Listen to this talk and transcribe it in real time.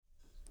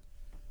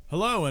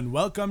Hello and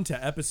welcome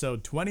to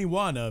episode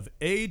 21 of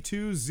A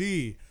to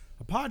Z,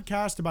 a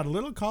podcast about a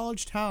little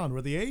college town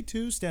where the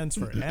A2 stands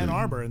for Ann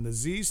Arbor and the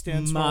Z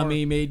stands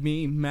Mommy made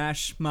me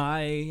mash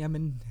my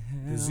M&M.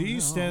 The Z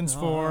stands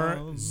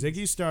for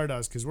Ziggy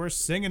Stardust because we're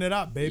singing it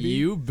up, baby.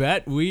 You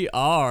bet we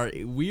are.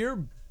 We're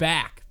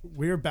back.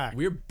 We're back.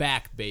 We're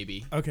back,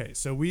 baby. Okay,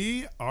 so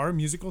we are a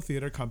musical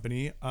theater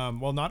company.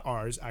 Well, not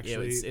ours,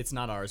 actually. Yeah, it's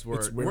not ours.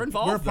 We're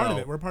involved. We're a part though. of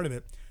it. We're a part of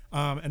it.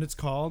 And it's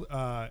called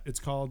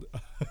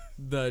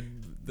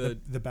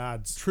the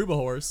Bads.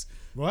 Troubadours.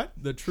 What?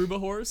 The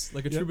Troubadours,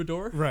 like a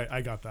troubadour. Right,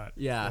 I got that.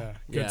 Yeah,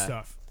 Good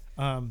stuff.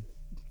 The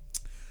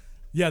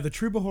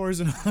Troubadours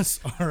and us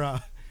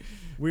are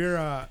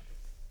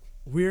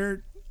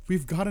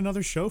we've got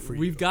another show for you.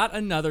 We've got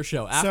another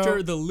show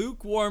after the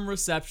lukewarm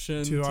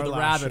reception to our the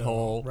last rabbit show,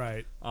 hole.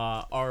 Right.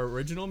 Our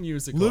original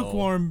musical.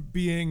 Lukewarm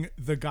being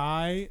the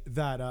guy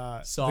that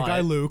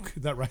Luke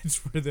that writes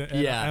for the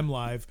M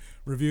Live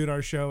reviewed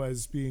our show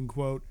as being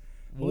quote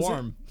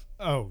warm.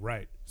 Oh,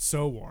 right.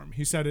 So warm.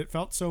 He said it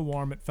felt so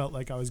warm it felt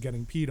like I was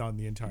getting peed on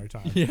the entire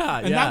time.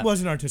 And that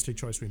was an artistic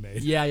choice we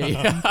made.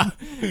 Yeah.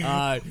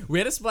 We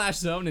had a splash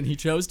zone and he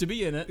chose to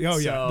be in it. Oh,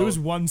 yeah. There was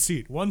one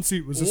seat. One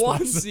seat was a splash zone.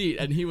 One seat.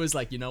 And he was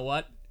like, you know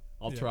what?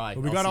 I'll try.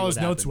 Well, we got all his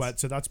notes wet,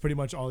 so that's pretty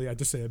much all he had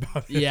to say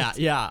about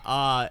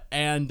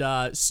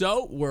it.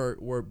 So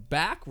we're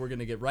back. We're going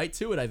to get right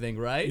to it, I think,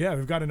 right? Yeah,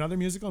 we've got another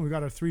musical, and we've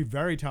got our three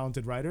very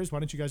talented writers. Why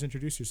don't you guys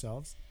introduce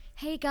yourselves?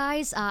 Hey,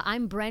 guys.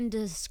 I'm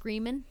Brenda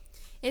Screamin'.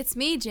 It's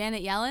me,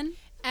 Janet Yellen.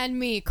 And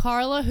me,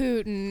 Carla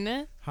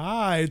Hooten.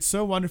 Hi, it's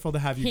so wonderful to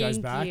have you guys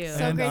back. You.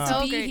 So great to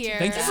be here.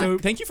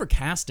 Thank you for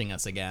casting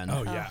us again.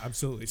 Oh yeah,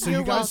 absolutely. So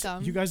You're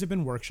welcome. You guys have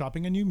been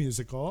workshopping a new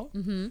musical.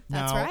 Mm-hmm.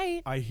 That's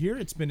right. I hear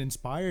it's been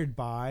inspired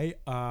by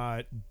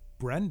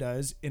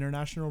Brenda's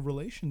international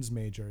relations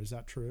major. Is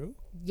that true?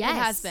 Yes, it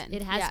has been.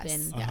 It has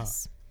been.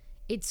 Yes.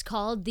 It's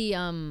called the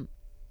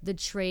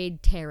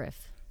trade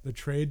tariff. The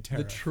trade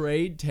tariff. The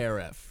trade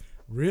tariff.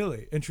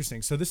 Really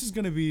interesting. So this is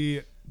going to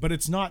be, but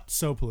it's not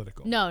so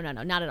political. No, not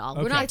at all.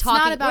 Okay. We're not It's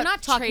talking. not about we're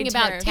not talking trade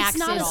about tariffs.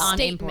 taxes It's not a on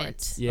statement.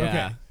 imports. Yeah.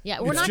 Okay. Yeah,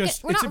 we're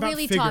It's not about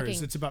really figures.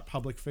 talking. It's about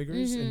public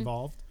figures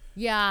involved.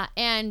 Yeah,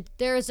 and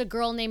there's a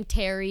girl named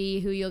Terry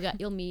who you'll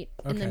meet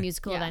in the Okay.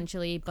 musical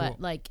eventually. But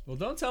Cool. Well,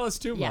 don't tell us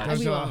too Yeah. much.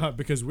 We won't.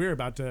 Because we're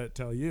about to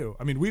tell you.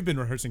 I mean, we've been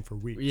rehearsing for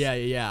weeks.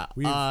 Yeah.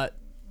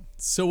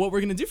 So what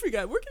we're gonna do for you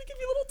guys? We're gonna give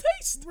you a little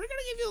taste. We're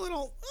gonna give you a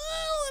little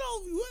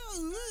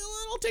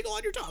tickle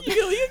on your tongue. You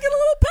get a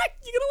little peck.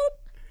 You get a little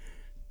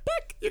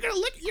peck. You're gonna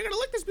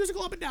lick this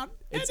musical up and down.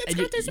 And it's And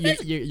gonna taste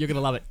amazing. you're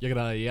gonna love it. You're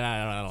gonna love it. You're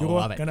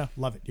gonna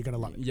love it. You're gonna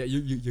love it. Yeah,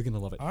 you're gonna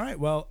love it. All right.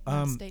 Well,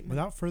 statement.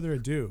 without further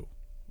ado,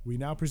 we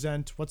now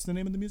present. What's the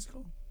name of the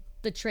musical?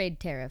 the trade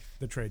tariff.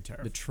 The Trade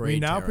Tariff. The Trade We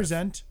now Tariff.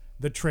 present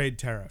the Trade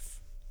Tariff.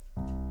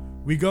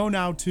 We go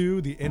now to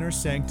the inner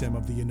sanctum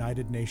of the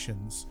United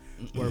Nations,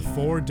 where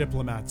 4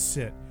 diplomats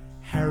sit,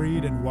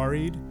 harried and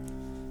worried,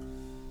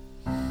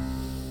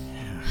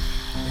 in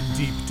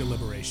deep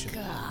deliberation.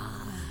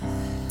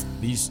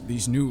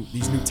 These new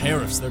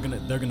tariffs, they're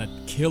gonna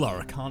kill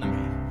our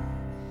economy.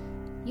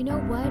 You know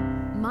what?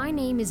 My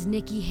name is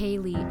Nikki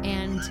Haley,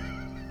 and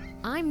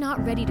I'm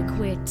not ready to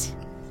quit.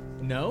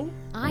 No?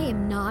 I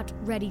am not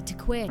ready to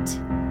quit.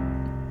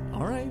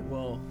 All right.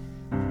 Well.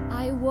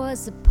 I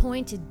was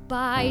appointed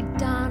by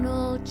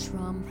Donald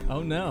Trump,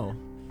 Oh no.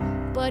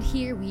 but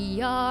here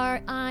we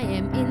are. I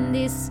am in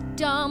this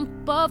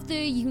dump of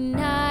the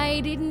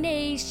United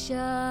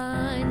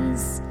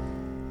Nations,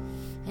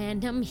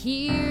 and I'm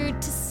here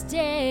to stay.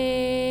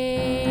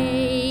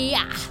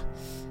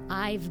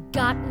 I've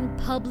gotten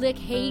public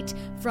hate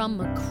from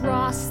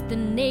across the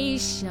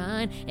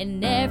nation,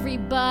 and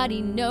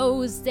everybody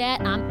knows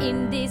that I'm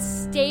in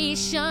this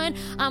station.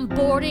 I'm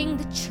boarding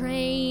the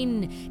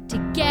train to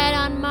get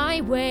on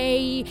my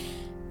way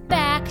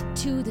back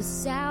to the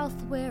South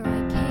where I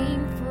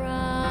came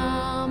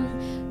from.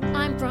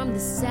 I'm from the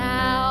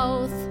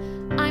South.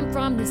 I'm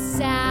from the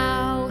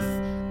South.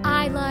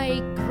 I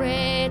like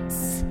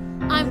grits.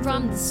 I'm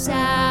from the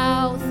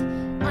South.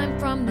 I'm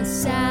from the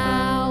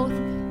South.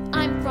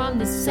 I'm from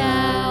the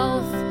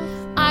South.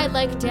 I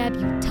like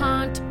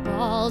debutante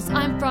balls.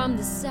 I'm from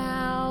the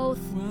South.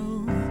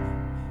 Well,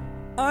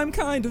 I'm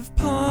kind of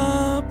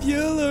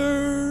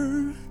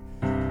popular.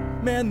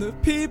 Man, the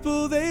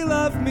people, they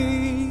love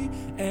me.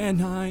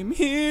 And I'm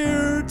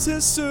here to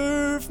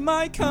serve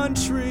my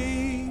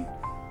country.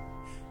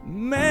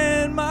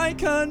 Man, my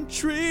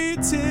country,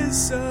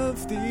 'tis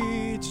of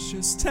thee.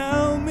 Just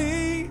tell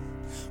me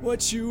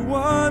what you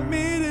want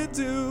me to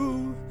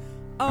do.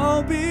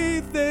 I'll be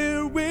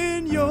there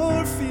when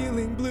you're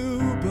feeling blue,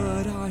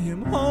 but I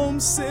am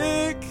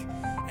homesick,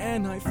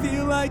 and I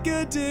feel like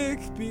a dick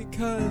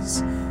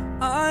because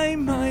I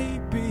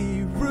might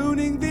be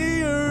ruining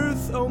the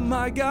earth. Oh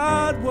my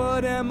God,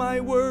 what am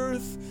I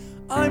worth?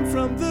 I'm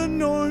from the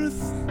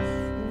north,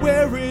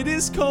 where it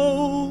is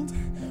cold,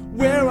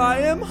 where I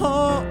am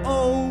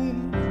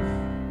home.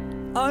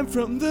 I'm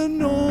from the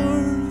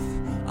north,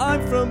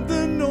 I'm from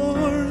the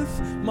north.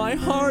 My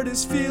heart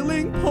is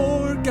feeling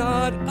poor,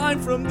 God, I'm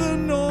from the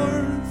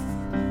north.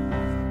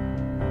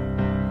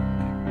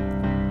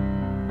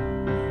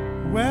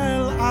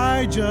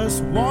 I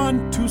just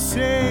want to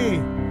say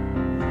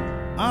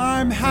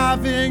I'm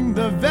having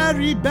the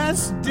very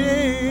best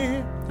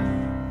day.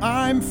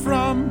 I'm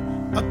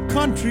from a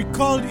country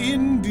called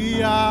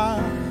India.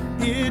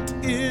 It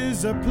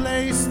is a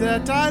place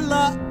that I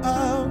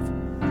love.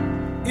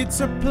 It's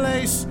a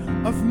place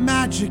of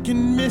magic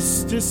and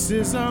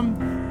mysticism.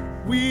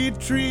 We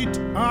treat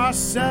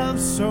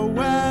ourselves so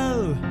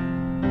well.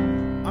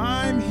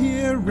 I'm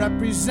here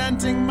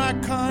representing my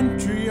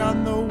country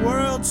on the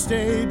world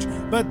stage,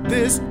 but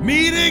this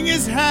meeting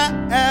is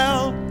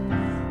hell.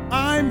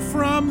 I'm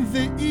from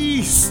the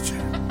East.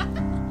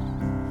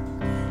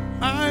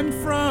 I'm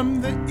from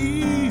the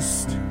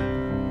East.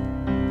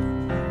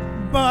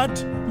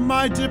 But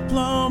my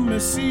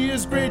diplomacy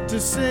is great to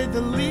say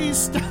the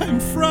least. I'm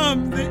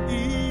from the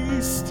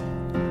East.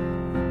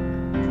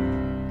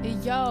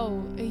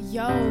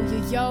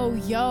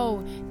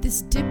 Yo.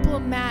 This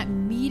diplomat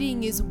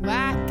meeting is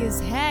whack as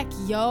heck,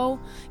 yo.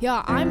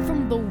 Yeah, I'm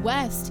from the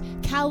West,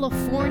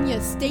 California,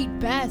 state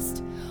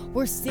best.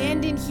 We're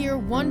standing here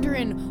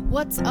wondering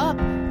what's up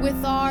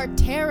with our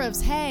tariffs.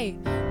 Hey,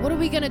 what are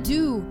we gonna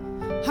do?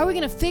 How are we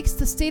gonna fix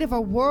the state of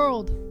our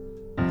world?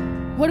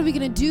 What are we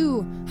gonna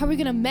do? How are we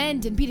gonna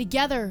mend and be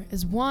together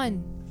as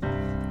one?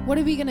 What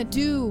are we gonna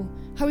do?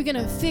 How are we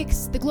gonna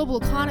fix the global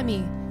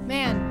economy?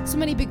 Man, so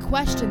many big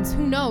questions.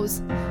 Who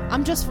knows?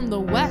 I'm just from the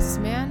West,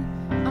 man.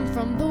 I'm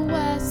from the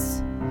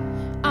West.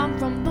 I'm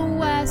from the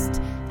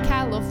West.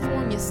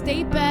 California,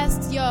 stay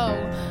best, yo.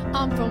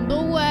 I'm from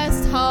the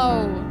West,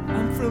 ho.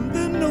 I'm from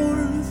the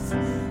North.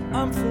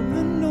 I'm from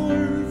the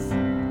North.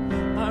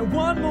 I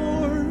want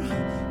more.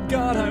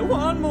 God, I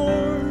want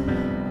more.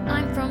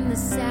 I'm from the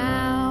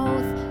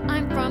South.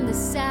 I'm from the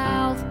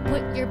South.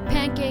 Put your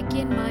pancake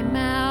in my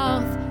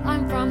mouth.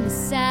 I'm from the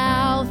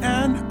South.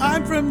 And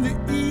I'm from the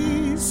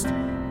East.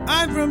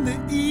 I'm from the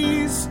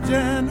East,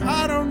 and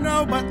I don't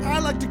know, but I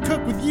like to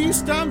cook with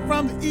yeast. I'm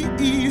from the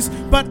East,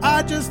 but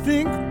I just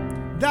think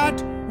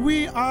that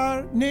we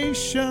are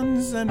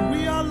nations, and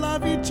we all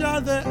love each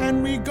other,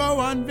 and we go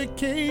on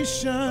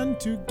vacation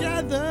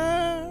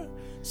together.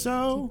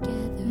 So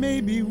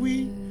maybe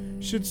we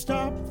should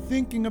stop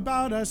thinking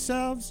about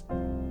ourselves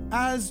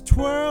as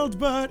twirled,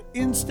 but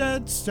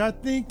instead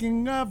start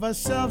thinking of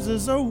ourselves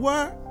as a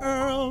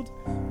world.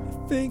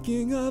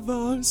 Thinking of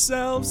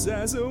ourselves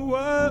as a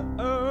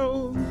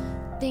world.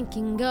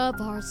 Thinking of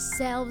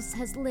ourselves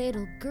as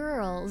little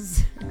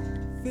girls.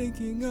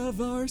 Thinking of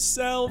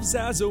ourselves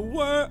as a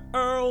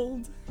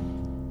world.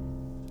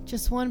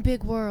 Just one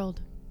big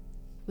world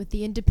with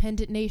the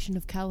independent nation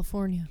of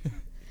California.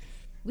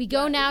 We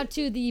go now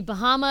to the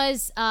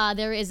Bahamas.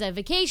 There is a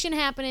vacation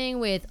happening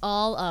with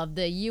all of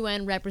the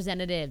UN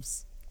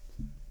representatives.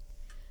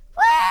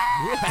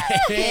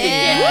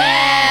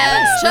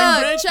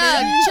 Chug,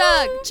 chug,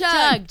 chug,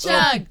 chug, chug,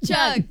 chug,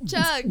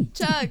 chug, chug,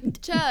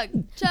 chug, chug,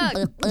 chug, chug.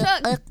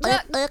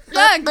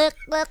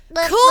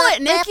 Cool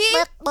it,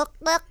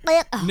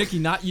 Nikki. Nikki,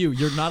 not you.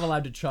 You're not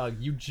allowed to chug.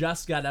 You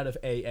just got out of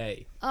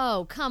AA.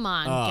 Oh, come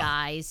on,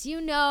 guys.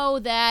 You know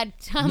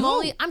that I'm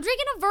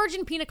drinking a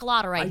virgin pina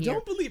colada right here. I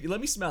don't believe you.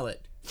 Let me smell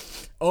it.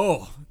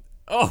 Oh.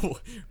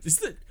 Is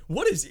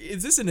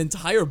this an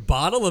entire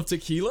bottle of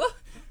tequila?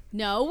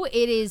 No,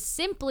 it is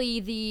simply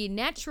the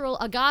natural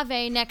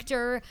agave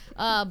nectar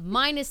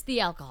minus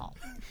the alcohol.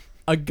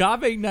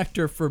 Agave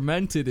nectar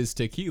fermented is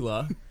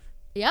tequila.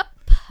 Yep.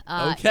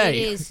 Okay,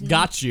 It is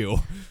got you.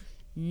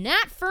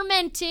 not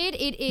fermented.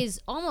 It is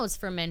almost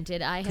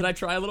fermented. Can I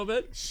try a little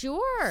bit?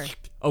 Sure.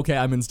 Okay,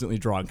 I'm instantly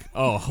drunk.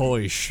 Oh,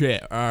 holy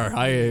shit.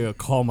 I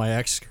call my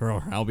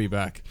ex-girl. I'll be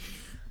back.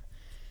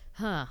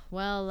 Huh.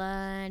 Well,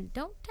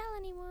 don't tell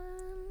anyone.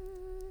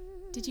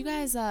 Did you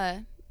guys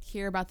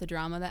hear about the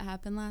drama that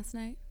happened last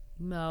night?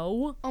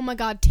 No. Oh my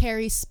God,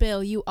 Terry,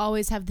 spill. You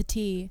always have the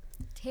tea.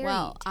 Terry,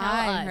 Well, tell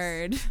I us.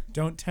 heard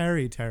Don't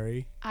tarry,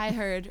 Terry.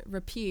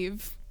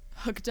 Rapiv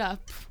hooked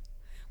up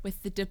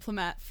with the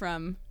diplomat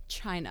from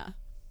China.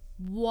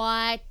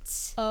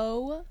 What?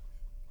 Oh,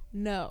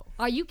 no.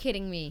 Are you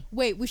kidding me?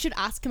 Wait, we should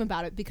ask him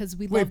about it because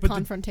we Wait, love but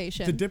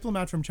confrontation. The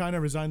diplomat from China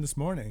resigned this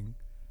morning,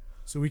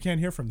 so we can't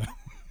hear from them.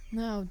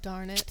 No,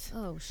 darn it.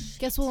 Oh, shit.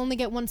 Guess we'll only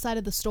get one side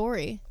of the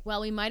story.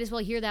 Well, we might as well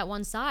hear that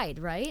one side,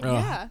 right?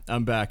 Yeah.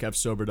 I'm back. I've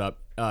sobered up.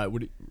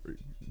 Did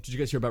you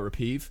guys hear about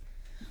Rapiv?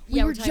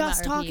 Yeah, we were we're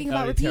just talking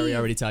about Did Terry Rapiv.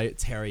 already tell you?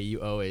 Terry,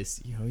 you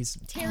always.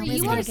 Terry, Always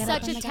you gotta are get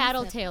such up a on the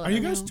tattletale. Are you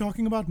guys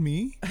talking about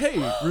me? Hey,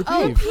 Rapiv.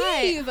 Oh,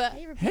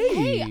 Rapiv.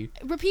 Hey.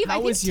 Rapiv, How I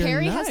think was your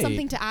Terry has night?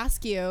 something to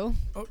ask you.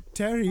 Oh,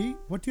 Terry,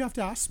 what do you have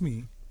to ask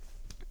me?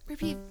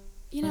 Rapiv,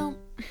 you know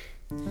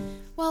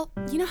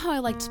how I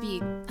like to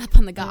be up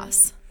on the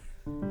goss.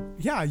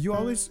 Yeah, you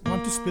always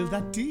want to spill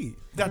that tea.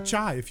 That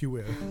chai, if you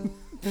will.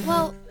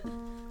 Well,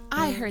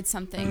 I heard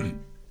something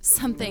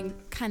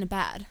kind of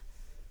bad.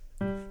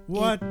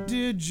 What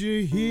did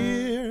you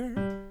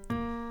hear?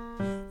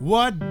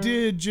 What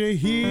did you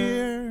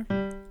hear?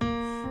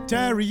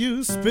 Terry,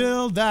 you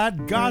spilled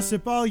that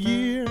gossip all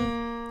year.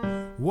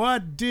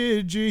 What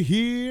did you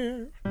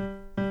hear?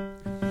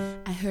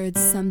 I heard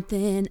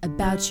something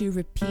about you,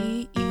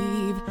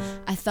 Rapiv.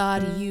 I I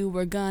thought you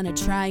were gonna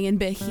try and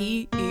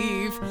behave.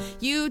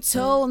 You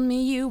told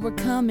me you were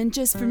coming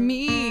just for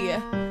me.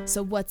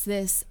 So what's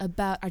this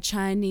about our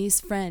Chinese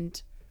friend?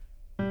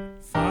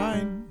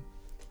 Fine,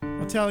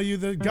 I'll tell you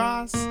the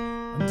goss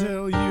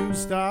until you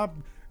stop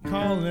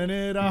calling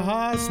it a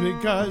hoss,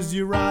 because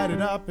you ride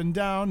it up and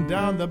down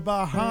the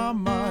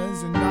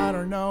Bahamas. And I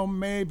don't know,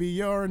 maybe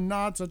you're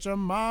not such a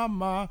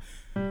mama.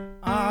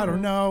 I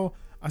don't know.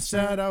 I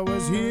said I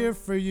was here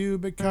for you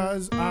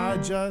because I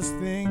just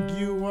think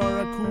you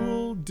were a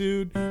cool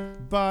dude.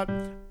 But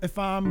if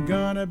I'm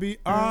gonna be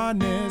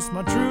honest,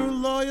 my true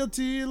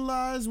loyalty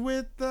lies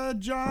with the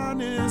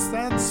Jonas.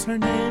 That's her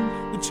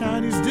name, the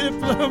Chinese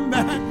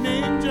diplomat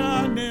named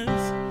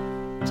Jonas.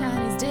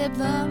 Chinese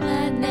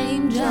diplomat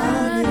named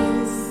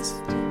Jonas.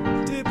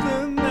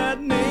 Diplomat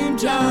named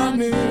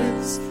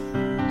Jonas.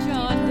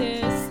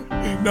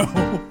 No,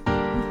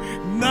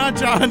 not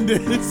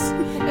Jonas.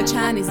 A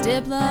Chinese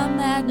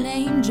diplomat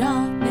named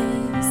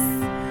Jonas.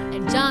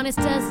 And Jonas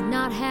does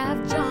not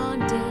have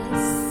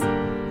jaundice.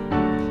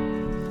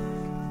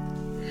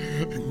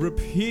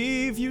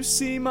 Reprieve, you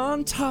seem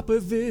on top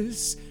of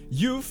this.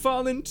 You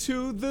fall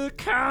into the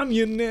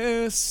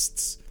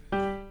communists.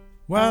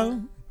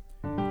 Well,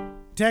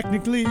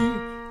 technically,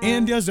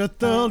 India's a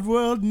third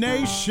world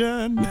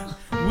nation.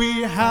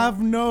 We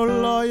have no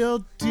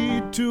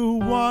loyalty to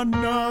one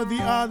or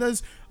the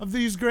others of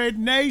these great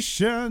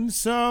nations.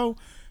 So,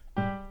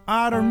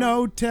 I don't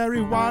know,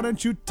 Terry, why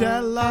don't you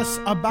tell us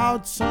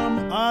about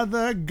some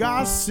other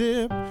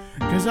gossip?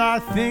 'Cause I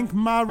think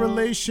my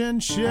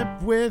relationship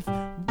with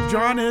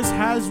Jonas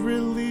has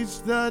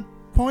reached the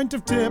point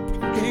of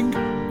tipping.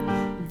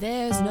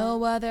 There's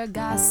no other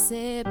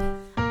gossip.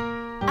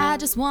 I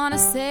just wanna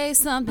say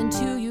something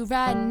to you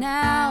right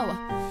now.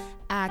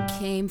 I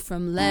came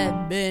from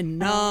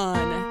Lebanon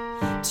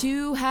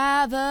to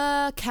have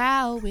a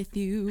cow with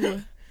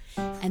you.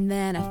 And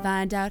then I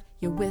find out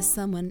you're with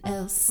someone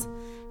else.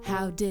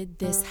 How did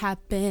this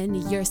happen?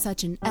 You're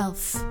such an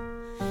elf.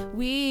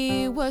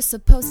 We were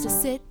supposed to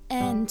sit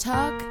and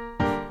talk.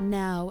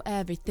 Now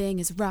everything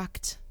is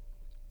rocked.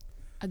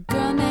 A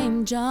girl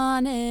named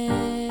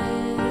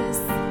Jonas.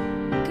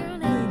 Girl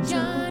named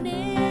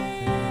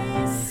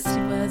Jonas. She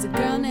was a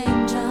girl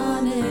named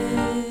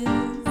Jonas.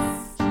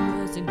 She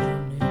was a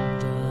girl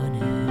named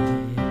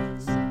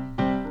Jonas.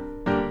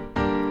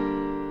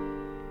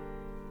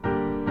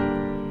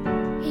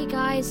 Hey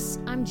guys,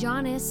 I'm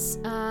Jonas.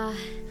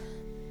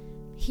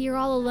 Here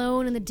all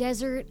alone in the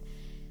desert.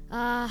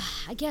 I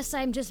guess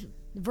I'm just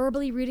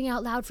verbally reading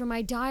out loud from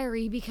my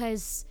diary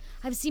because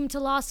I've seemed to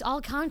lost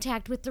all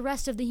contact with the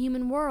rest of the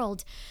human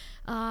world.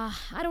 I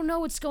don't know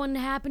what's going to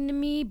happen to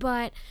me,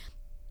 but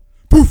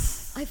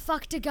Poof! I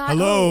fucked a guy.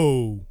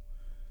 Hello.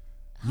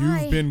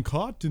 Hi. You've been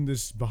caught in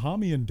this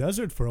Bahamian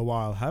desert for a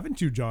while,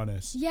 haven't you,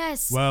 Jonas?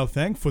 Yes. Well,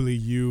 thankfully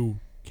you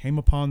came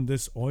upon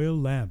this oil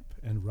lamp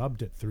and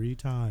rubbed it 3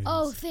 times.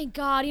 Oh, thank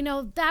God. You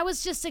know, that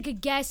was just like a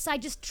guess. I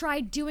just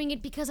tried doing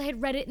it because I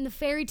had read it in the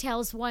fairy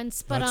tales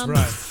once, but That's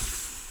right.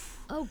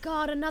 Oh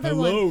God, another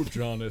one. Hello,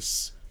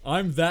 Jonas.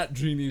 I'm that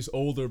genie's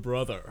older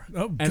brother.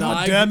 Oh, And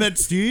God damn it,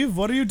 Steve.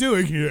 What are you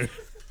doing here?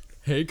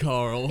 Hey,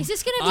 Carl. Is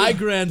this gonna be- I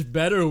grant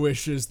better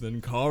wishes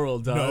than Carl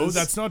does. No,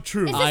 that's not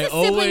true. Is this I a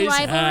sibling always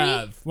rivalry?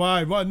 have.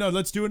 Why? No,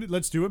 let's do it.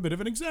 Let's do a bit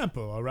of an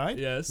example, all right?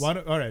 Yes. All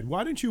right.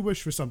 Why don't you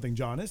wish for something,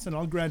 Jonas, and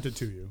I'll grant it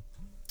to you.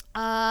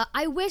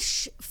 I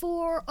wish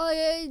for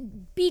a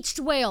beached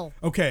whale.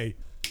 Okay.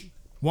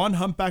 1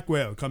 humpback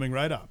whale coming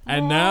right up.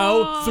 And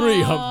now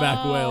 3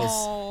 humpback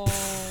whales.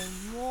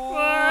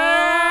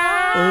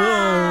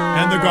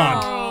 And they're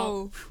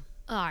gone.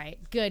 All right,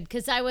 good,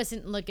 because I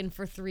wasn't looking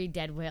for 3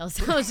 dead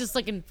whales. I was just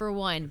looking for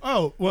 1.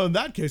 Oh, well, in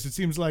that case, it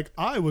seems like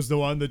I was the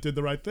one that did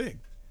the right thing.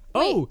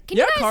 Oh, can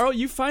you yeah, guys- Carl,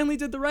 you finally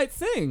did the right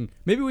thing.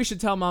 Maybe we should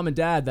tell Mom and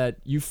Dad that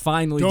you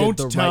finally Don't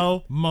did the tell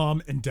right...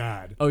 Mom and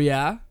Dad. Oh,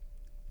 yeah?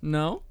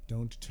 No?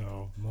 Don't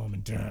tell Mom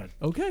and Dad.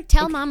 Okay.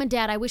 Tell Mom and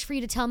Dad. I wish for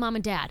you to tell Mom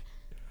and Dad.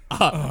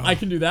 I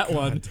can do that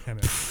one. God damn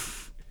it.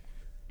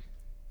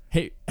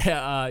 Hey,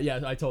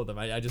 yeah, I told them.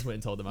 I just went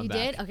and told them I'm You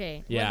back. did?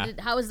 Okay. Yeah.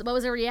 What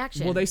was their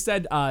reaction? Well, they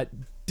said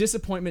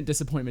disappointment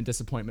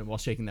while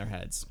shaking their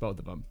heads, both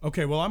of them.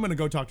 Okay, well, I'm going to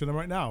go talk to them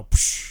right now.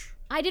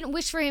 I didn't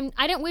wish for him.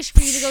 I didn't wish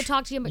for you to go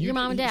talk to your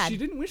mom and dad. She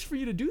didn't wish for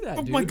you to do that,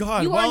 Oh, dude. my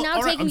God. You well, are now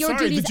all right, taking I'm your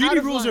sorry. duties The genie out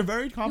of rules line. are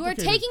very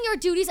complicated. You are taking your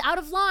duties out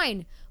of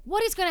line.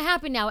 What is going to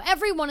happen now?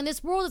 Everyone in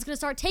this world is going to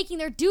start taking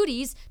their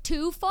duties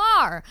too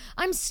far.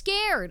 I'm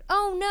scared.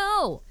 Oh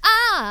no.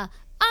 Ah.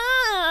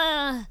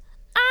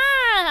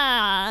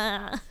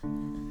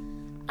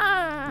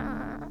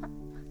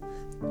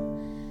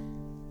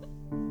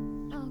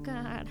 Oh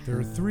God. There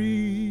are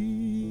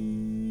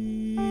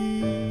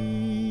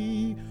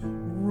 3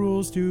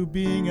 rules to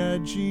being a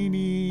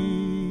genie.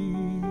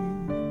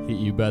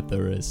 You bet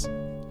there is.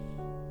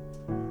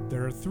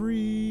 There are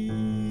 3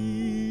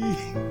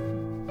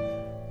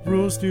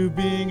 rules to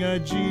being a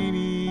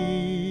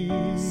genie.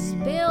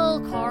 Bill,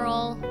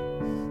 Carl.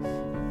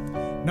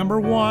 Number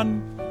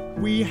 1,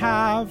 we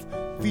have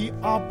the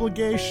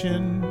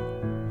obligation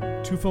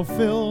to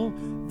fulfill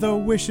the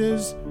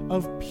wishes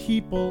of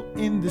people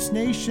in this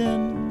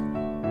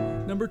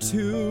nation. Number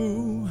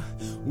 2,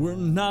 we're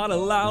not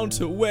allowed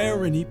to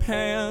wear any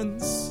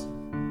pants.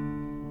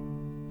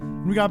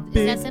 We got that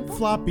big simple?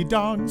 floppy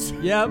dongs.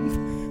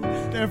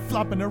 Yep. They're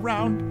flopping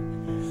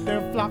around.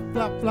 They're flop,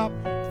 flop, flop,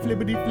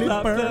 flippity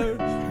Flop,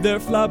 flipper. they're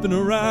flopping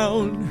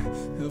around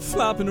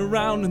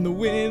in the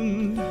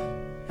wind.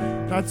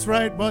 That's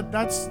right, but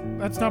that's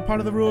not part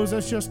of the rules.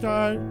 That's just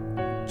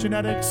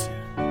genetics.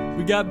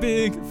 We got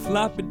big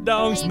floppy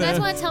dongs, Hey, you man. guys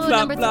wanna tell me what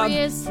number 3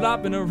 is?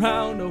 Flopping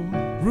around.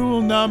 Oh.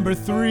 Rule number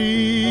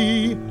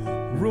 3.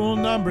 Rule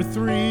number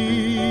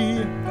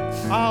 3.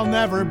 I'll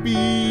never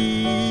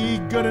be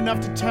good enough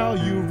to tell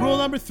you. Rule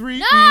number 3.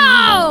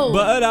 No!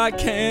 But I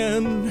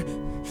can,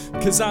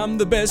 'cause I'm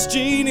the best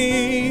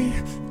genie.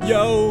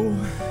 Yo,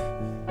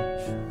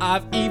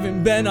 I've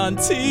even been on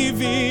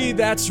TV,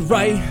 that's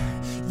right.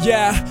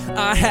 Yeah,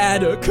 I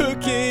had a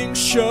cooking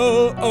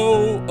show.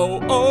 Oh, oh,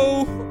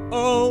 oh,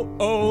 oh,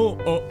 oh,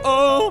 oh,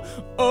 oh,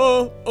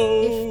 oh,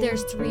 oh. If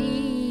there's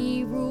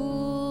 3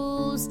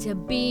 rules to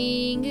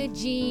being a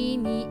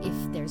genie,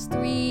 if there's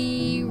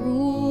 3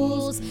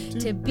 rules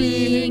to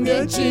being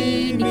a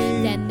genie,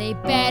 then they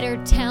better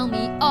tell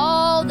me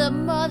all the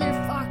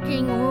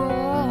motherfucking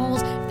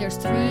rules. If there's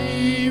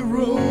 3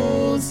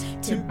 rules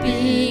to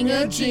being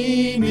a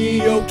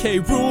genie. Okay,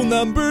 rule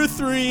number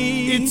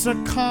 3. It's a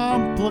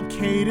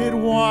complicated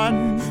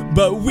one,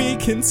 But we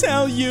can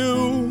tell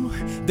you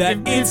that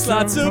it's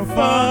lots of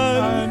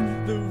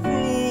fun. The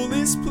rule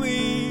is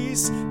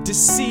please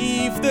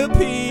deceive the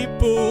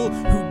people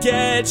who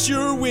get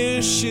your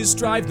wishes,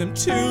 drive them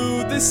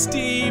to the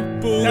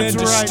steeple, That's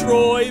and right.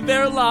 destroy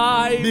their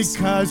lives.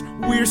 because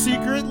we're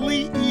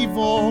secretly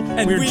evil.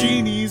 And we're we-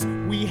 genies.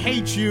 We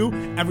hate you.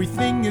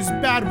 Everything is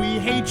bad. We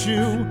hate you.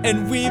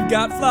 And we've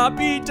got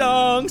floppy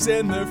dongs,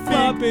 and they're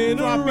flopping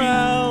floppy.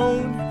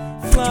 around.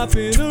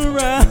 Flopping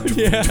around,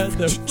 yeah,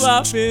 they're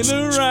flopping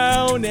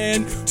around.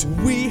 And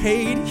we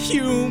hate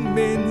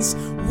humans,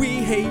 we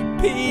hate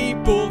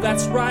people,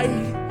 that's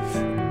right.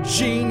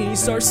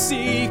 Genies are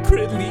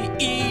secretly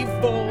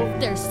evil.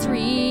 There's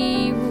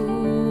 3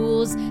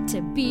 rules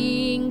to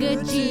being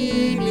a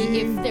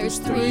genie. If there's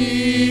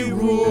 3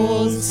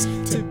 rules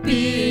to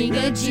being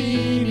a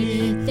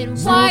genie, then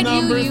why do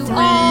number you 3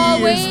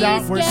 always is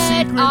that we're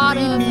get out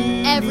of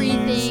secretly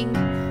everything?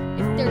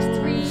 If there's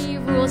 3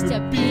 rules to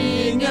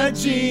being a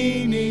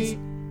genie.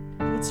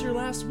 What's your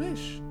last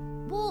wish?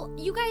 Well,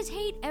 you guys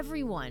hate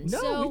everyone, No,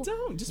 so we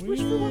don't. Just wish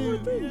for one more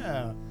thing.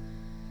 Yeah.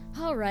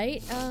 all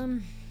right.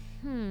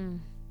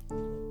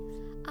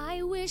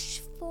 I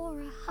wish for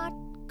a hot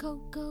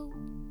cocoa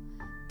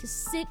to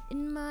sit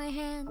in my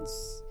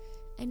hands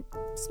and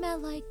smell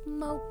like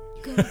mocha.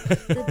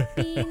 The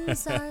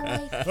beans are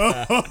like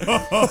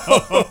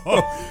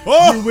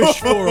You wish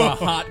for a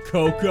hot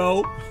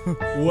cocoa?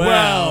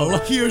 Well,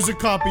 here's a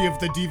copy of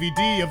the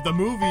DVD of the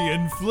movie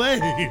In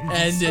Flames.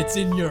 And it's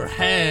in your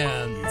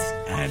hands.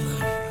 And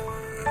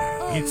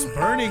it's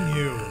burning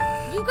you.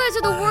 you guys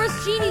are the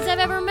worst genies I've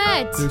ever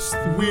met.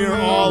 We're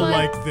all my-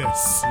 like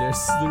this.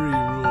 There's 3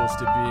 rules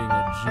to being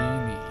a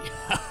genie.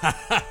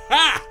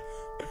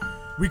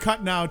 We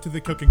cut now to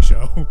the cooking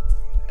show.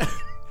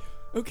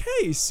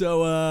 Okay,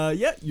 so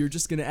yeah, you're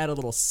just gonna add a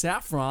little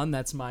saffron.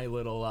 That's my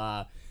little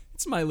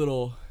it's my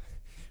little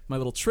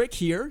trick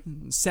here.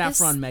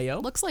 Saffron This mayo.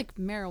 looks like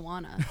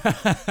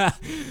marijuana.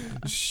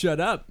 Shut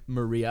up,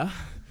 Maria.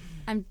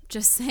 I'm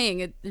just saying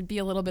it'd be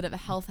a little bit of a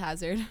health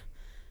hazard.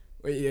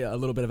 Yeah, a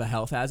little bit of a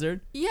health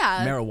hazard.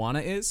 Yeah.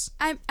 Marijuana is.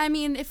 I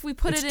mean, if we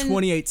put It's it in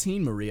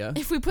 2018, Maria.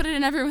 if we put it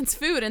in everyone's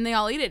food and they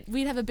all eat it,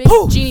 we'd have a big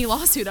genie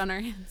lawsuit on our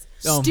hands.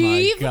 Oh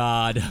Steve? my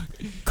god.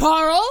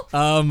 Carl,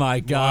 Oh my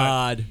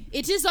god.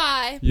 it is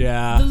I, the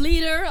Yeah.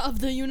 leader of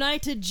the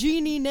United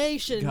Genie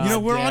Nation. God. You know,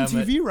 we're on damn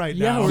it. TV right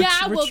Yeah, now. we're-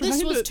 Yeah, well, this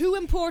trying was to- too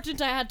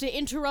important. I had to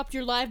interrupt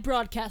your live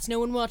broadcast. No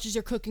one watches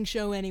your cooking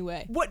show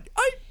anyway. What?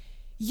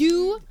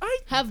 You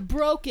have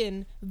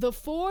broken the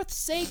 4th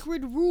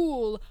sacred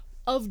rule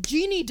of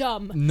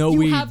geniedom. No, you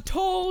we- have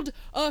told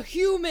a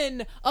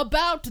human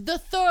about the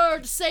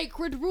 3rd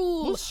sacred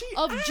rule Well, she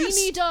of asked.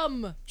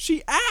 geniedom.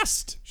 She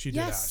asked. She did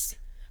Yes. ask.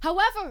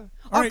 However,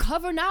 All our right.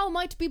 cover now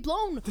might be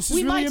blown. This is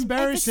we really might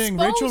embarrassing.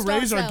 have Rachel exposed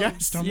Ray's our ourselves.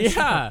 guest on the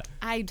Yeah.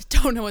 I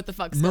don't know what the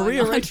fuck's Maria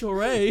going on. Rachel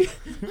Ray. show.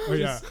 Oh,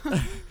 yeah.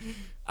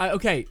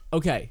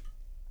 Okay.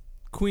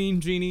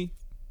 Queen Genie,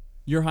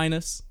 Your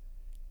Highness,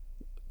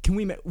 can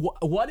we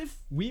what if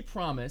we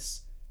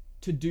promise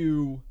to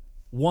do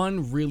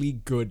one really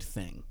good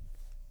thing?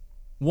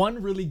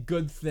 One really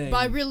good thing.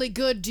 By really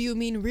good, do you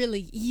mean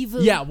really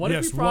evil? Yeah, what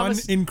Yes, if we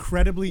promise one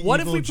incredibly What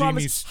if evil we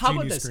promise genie's How about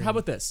genie this? scream. How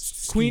about this?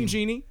 Scheme. Queen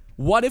Genie,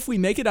 what if we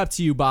make it up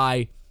to you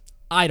by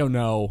I don't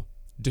know,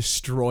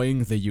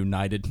 destroying the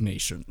United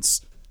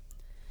Nations?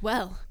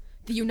 Well,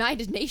 the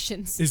United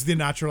Nations. Is the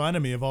natural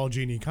enemy of all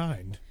genie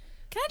kind.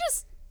 Can I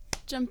just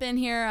jump in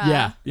here?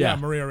 Yeah.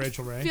 Maria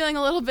Rachel Ray. Feeling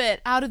a little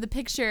bit out of the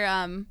picture.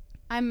 I'm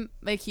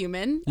a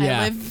human.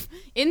 Yeah. I live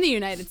in the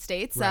United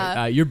States.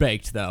 Right. You're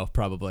baked though,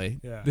 probably.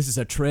 Yeah. This is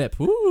a trip.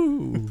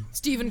 Woo.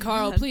 Stephen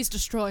Carl, please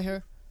destroy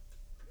her.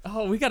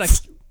 Oh, we gotta.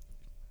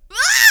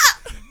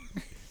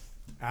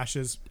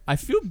 ashes. I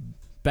feel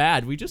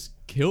bad. We just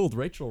killed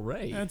Rachel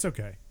Ray. That's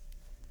okay.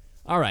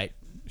 All right.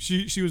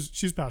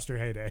 She's past her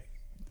heyday.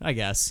 I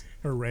guess.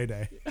 Her Ray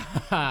Day.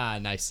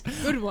 Nice.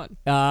 Good one.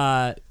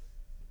 What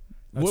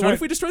right.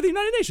 if we destroy the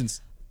United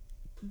Nations?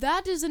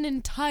 That is an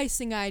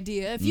enticing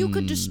idea. If you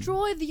could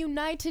destroy the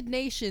United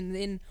Nations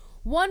in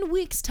 1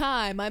 week's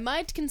time, I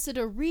might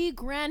consider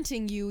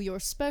re-granting you your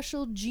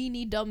special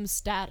genie-dom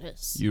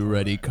status. You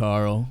ready,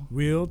 Carl?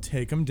 We'll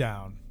take him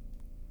down.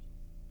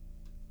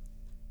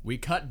 We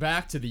cut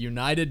back to the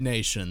United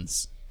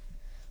Nations.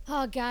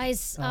 Oh,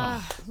 guys,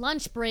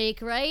 lunch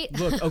break, right?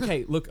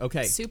 Look,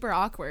 okay. Super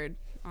awkward,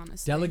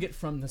 honestly. Delegate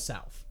from the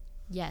South.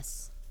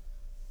 Yes.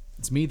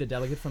 It's me, the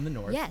delegate from the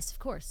North. Yes, of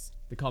course.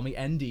 They call me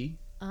ND.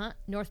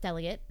 North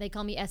delegate. They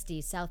call me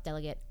SD, South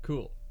delegate.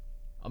 Cool.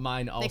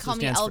 Mine also They call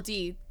me stands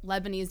LD,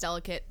 Lebanese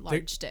delicate,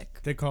 large stick.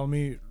 They call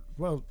me,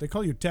 well, they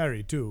call you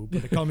Terry too,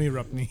 but they call me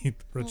Rupneet.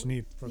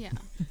 Yeah.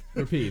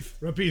 for Rapiv.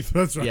 Rapith,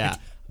 that's right. Yeah.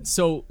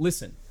 So,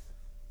 listen.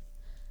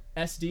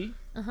 SD.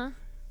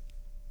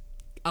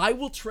 I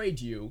will trade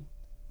you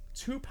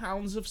 2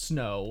 pounds of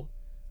snow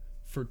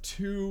for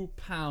 2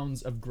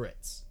 pounds of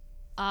grits.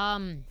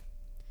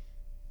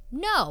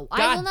 No, I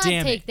God will not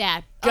damn take it.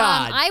 that.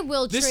 God. I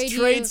will this trade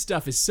trade you.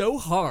 stuff is so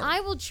hard. I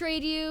will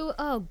trade you.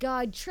 Oh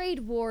God,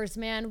 trade wars,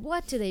 man.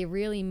 What do they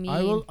really mean?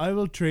 I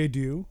will trade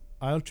you.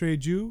 I'll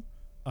trade you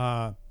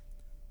 1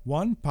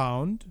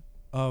 pound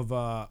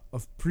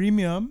of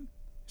premium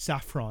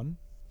saffron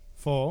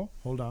for,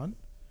 hold on.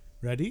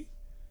 Ready?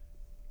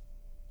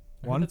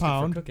 I heard 1 that's good for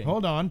pound. cooking.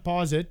 Hold on,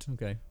 pause it.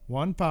 Okay.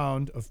 1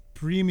 pound of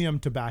premium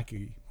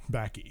tobacco.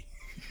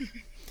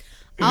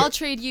 I'll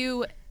trade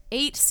you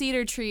 8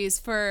 cedar trees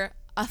for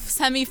a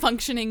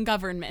semi-functioning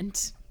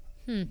government.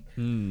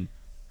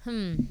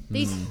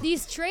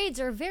 These trades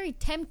are very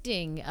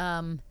tempting.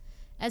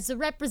 As a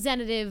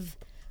representative,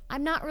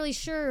 I'm not really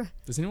sure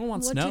Does anyone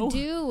want what snow? to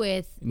do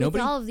with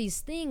Nobody? all of these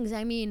things.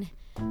 I mean,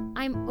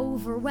 I'm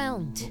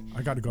overwhelmed.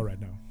 I gotta go right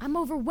now. I'm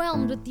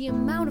overwhelmed with the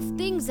amount of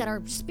things that are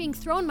just being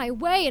thrown my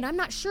way, and I'm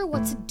not sure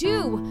what to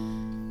do.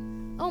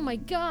 Oh my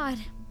God.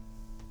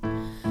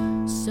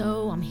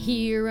 So I'm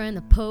here on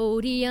the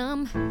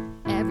podium.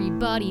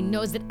 Everybody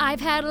knows that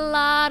I've had a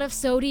lot of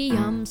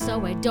sodium,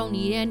 so I don't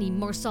need any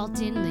more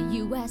salt in the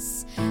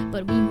US.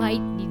 But we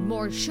might need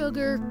more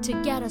sugar to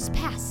get us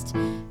past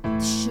the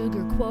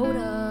sugar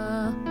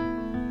quota.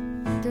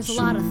 There's a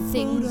lot of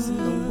things in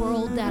the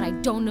world that I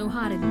don't know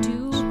how to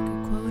do.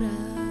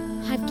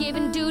 I've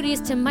given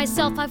duties to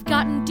myself, I've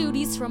gotten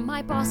duties from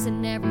my boss,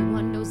 and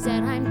everyone knows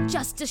that I'm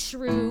just a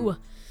shrew.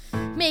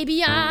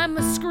 Maybe I'm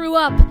a screw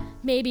up.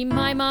 Maybe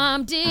my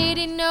mom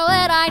didn't know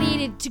that I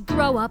needed to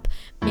grow up.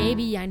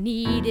 Maybe I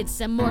needed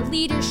some more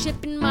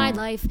leadership in my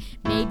life.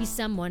 Maybe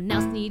someone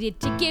else needed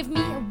to give me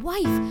a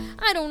wife.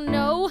 I don't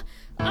know.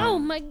 Oh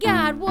my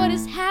God, what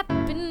is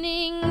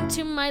happening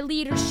to my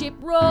leadership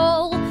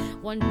role?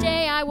 One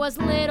day I was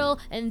little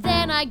and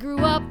then I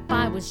grew up.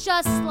 I was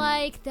just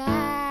like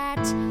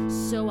that.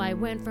 So I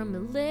went from a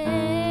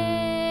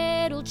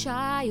little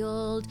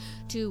child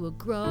to a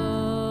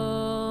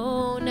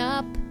grown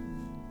up.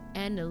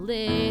 And a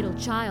little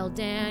child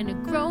and a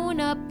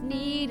grown-up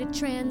need a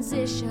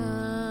transition.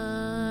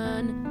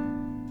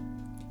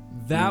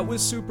 That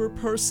was super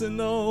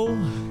personal.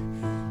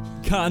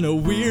 Kinda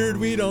weird,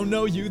 we don't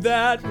know you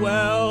that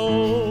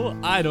well.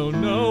 I don't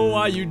know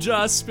why you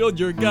just spilled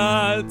your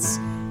guts.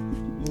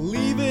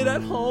 Leave it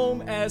at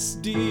home,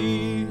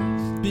 SD.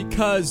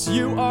 Because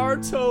you are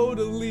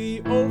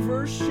totally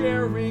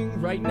oversharing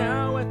right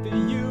now at the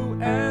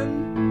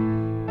UN.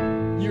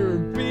 You're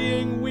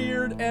being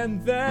weird,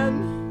 and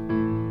then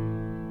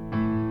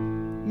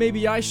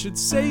maybe I should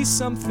say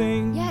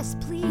something. Yes,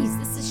 please,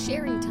 this is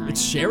sharing time.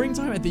 It's sharing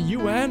time at the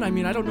UN? I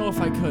mean, I don't know if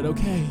I could,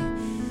 okay.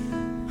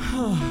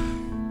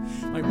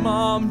 My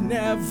mom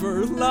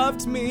never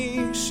loved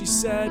me. She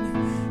said,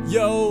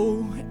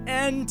 yo,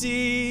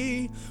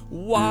 Andy,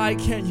 why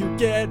can't you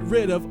get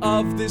rid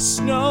of this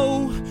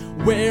snow?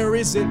 Where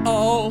is it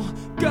all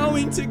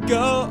going to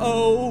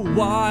go?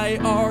 Why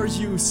are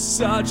you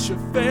such a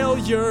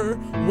failure?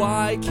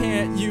 Why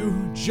can't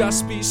you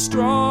just be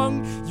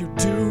strong? You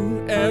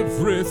do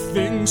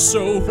everything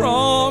so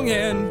wrong,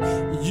 and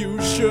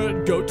you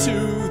should go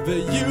to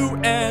the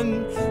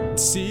UN,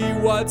 see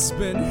what's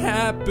been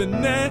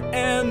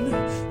happening.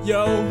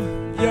 Yo,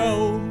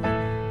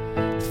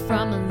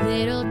 From a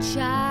little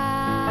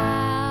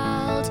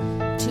child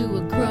to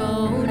a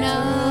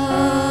grown-up.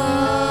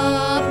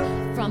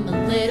 From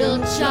a little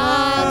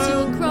child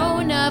to a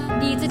grown-up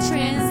needs a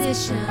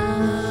transition.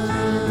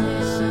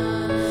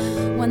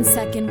 1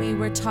 second we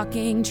were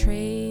talking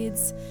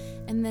trades,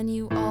 and then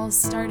you all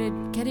started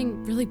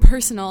getting really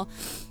personal.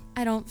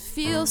 I don't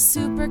feel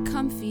super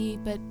comfy,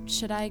 but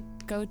should I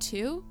go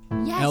too?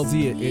 Yes, LD,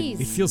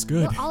 please. it feels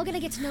good. We're all gonna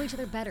get to know each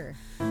other better.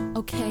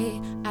 Okay,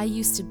 I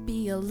used to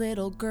be a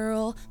little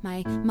girl.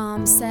 My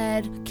mom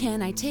said,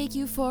 can I take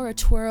you for a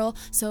twirl?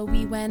 So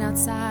we went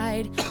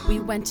outside, we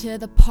went to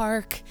the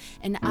park,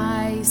 and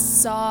I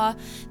saw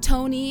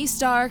Tony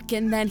Stark,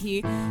 and then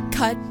he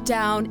cut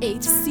down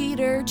 8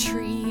 cedar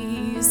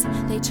trees. trees.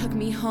 They took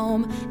me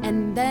home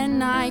and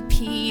then I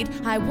peed.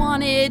 I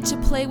wanted to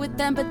play with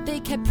them, but they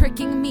kept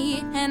pricking me.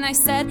 And I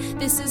said,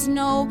 this is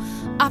no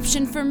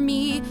option for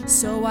me.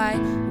 So I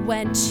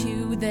went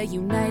to the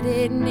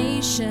United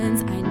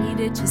Nations. I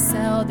needed to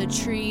sell the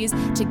trees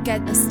to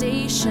get a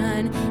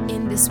station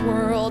in this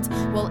world.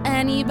 Will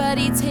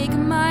anybody take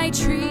my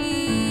trees?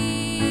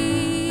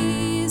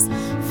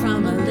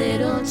 From a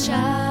little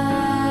child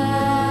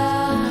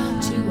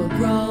to a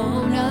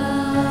grown-up,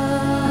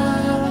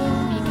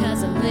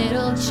 because a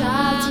little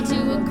child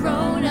to a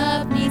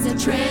grown-up needs a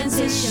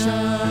transition.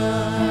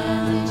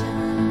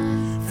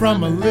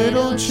 From a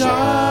little child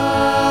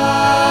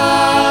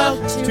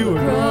to a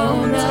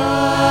grown-up,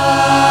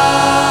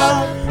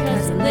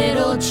 because a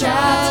little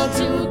child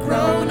to a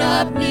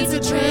grown-up needs a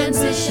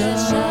transition.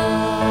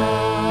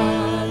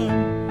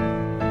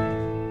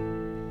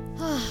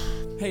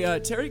 Hey,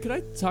 Terry, could I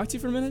talk to you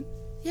for a minute?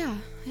 Yeah,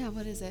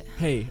 what is it?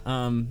 Hey,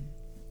 I'm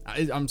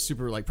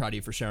super proud of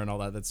you for sharing all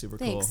that. That's super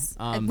Thanks.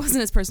 cool. It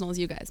wasn't as personal as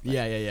you guys. But.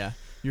 Yeah.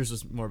 Yours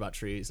was more about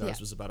trees. Ours Yeah.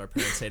 was about our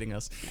parents hating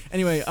us.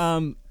 Anyway,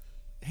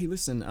 hey,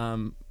 listen,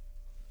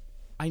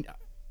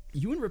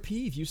 you and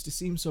Rapiv used to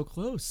seem so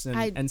close,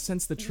 and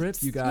since the trip,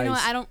 you guys. You know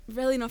what? I don't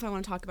really know if I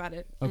want to talk about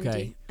it.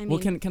 Okay. Andy. Well,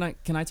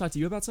 can I talk to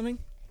you about something?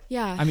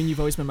 Yeah. I mean, you've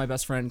always been my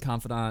best friend,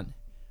 confidant.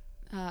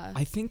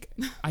 I think.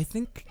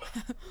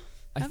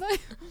 Have I?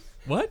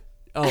 What?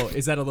 Oh,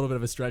 is that a little bit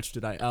of a stretch?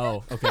 Did I?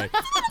 Oh, okay.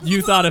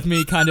 You thought of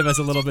me kind of as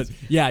a little bit.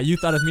 Yeah, you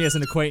thought of me as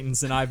an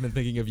acquaintance, and I've been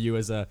thinking of you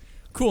as a.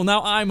 Cool.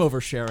 Now I'm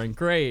oversharing.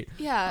 Great.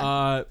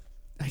 Yeah.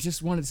 I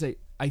just wanted to say,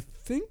 I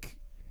think.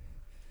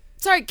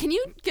 Sorry, can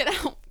you get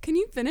out? Can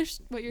you finish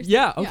what you're saying?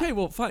 Yeah. Okay.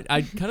 Well, fine.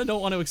 I kind of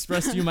don't want to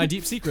express to you my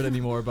deep secret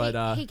anymore, but.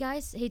 Hey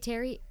guys. Hey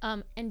Terry.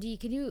 Andy,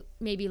 can you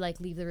maybe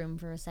leave the room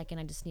for a second?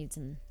 I just need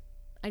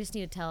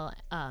to tell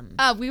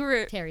we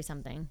were Terry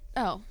something.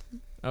 Oh,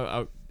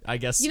 I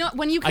guess. you know,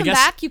 when you come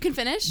back, you can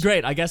finish.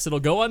 Great. I guess it'll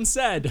go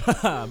unsaid.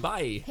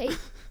 Bye. Hey,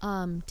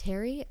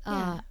 Terry.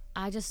 Yeah.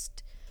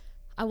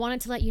 I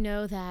wanted to let you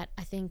know that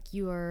I think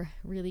you are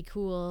really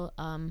cool.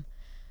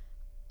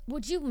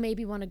 Would you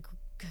maybe want to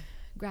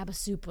grab a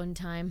soup one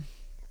time?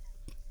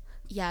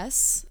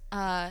 Yes,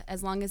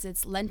 as long as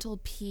it's lentil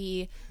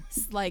pea,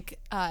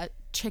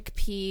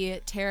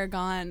 chickpea,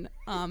 tarragon,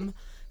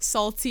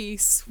 salty,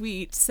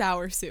 sweet,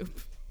 sour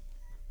soup.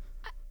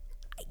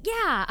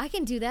 Yeah, I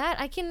can do that.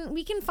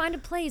 We can find a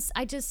place.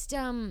 I just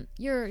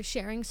your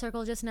sharing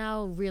circle just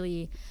now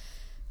really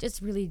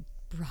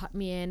brought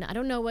me in. I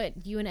don't know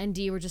what you and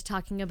ND were just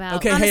talking about.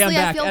 Okay, Honestly, hey, I'm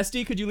back. I feel-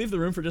 SD, could you leave the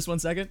room for just 1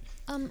 second?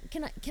 Can I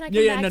come back, no,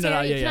 Terry? yeah, Can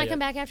I yeah. come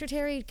back after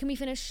Terry? Can we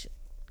finish?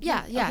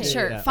 Yeah, Okay.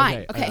 sure, Yeah,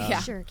 fine. okay, Okay, yeah.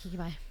 Sure, okay,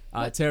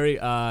 bye.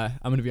 Terry, I'm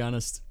gonna be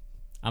honest.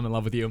 I'm in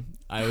love with you.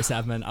 I always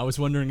have been. I was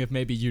wondering if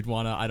maybe you'd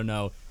wanna, I don't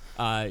know,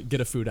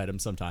 get a food item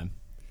sometime.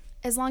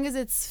 As long as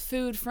it's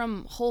food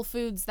from Whole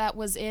Foods that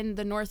was in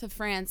the north of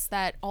France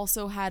that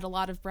also had a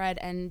lot of bread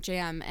and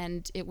jam,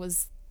 and it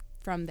was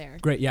from there.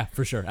 Great, yeah,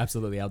 for sure,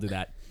 absolutely, I'll do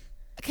that.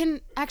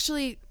 Can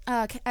actually,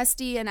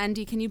 SD and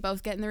ND, can you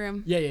both get in the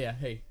room? Yeah.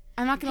 Hey.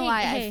 I'm not gonna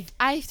lie, hey.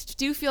 I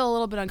do feel a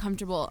little bit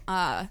uncomfortable.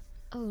 Oh,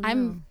 no.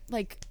 I'm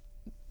like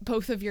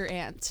both of your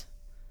aunt.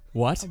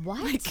 What?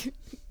 What? Like,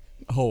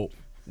 Oh,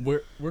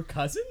 we're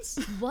cousins?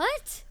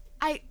 What?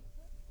 I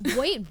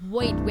Wait.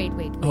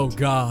 Oh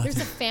God. There's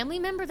a family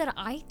member that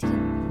I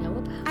didn't know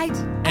about.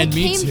 And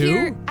me came too?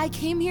 Here, I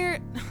came here.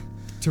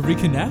 To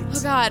reconnect?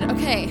 Oh God.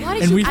 Okay. Why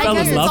did And you? we fell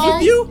guess in it's love all-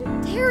 with you?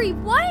 Terry,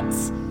 what?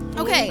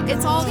 Okay.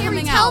 It's all Terry,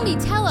 coming tell out. me.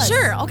 Tell us.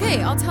 Sure.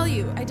 Okay. I'll tell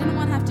you. I didn't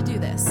want to have to do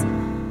this.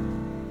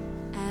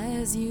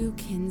 As you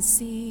can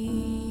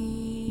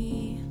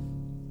see,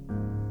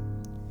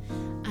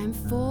 I'm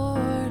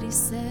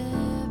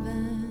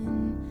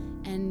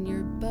 47, and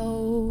you're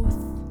both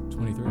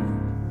 23.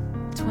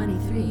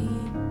 23.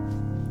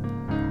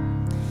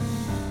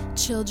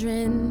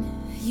 Children,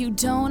 you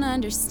don't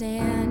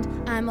understand.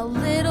 I'm a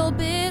little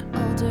bit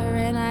older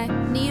and I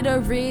need a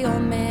real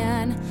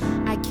man.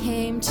 I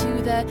came to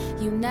the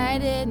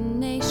United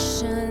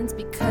Nations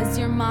because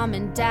your mom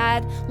and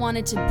dad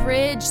wanted to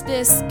bridge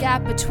this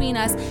gap between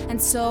us.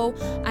 And so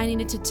I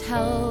needed to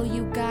tell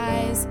you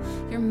guys,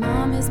 your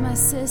mom is my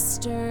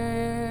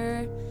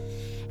sister.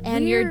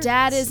 And your We're-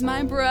 dad is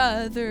my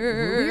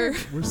brother.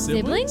 We're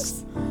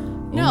siblings?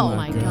 No. Oh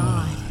my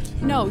God.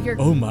 No, you're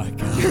Oh my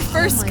God. your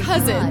first Oh my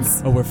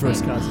cousins. Oh, we're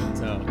first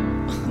cousins. Oh.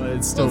 But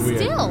it's still Well, weird.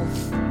 still.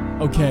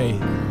 Okay,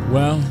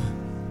 well,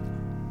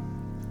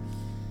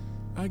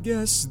 I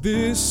guess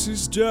this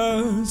is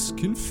just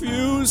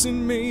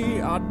confusing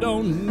me. I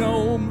don't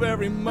know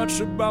very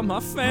much about my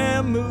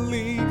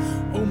family.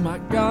 Oh my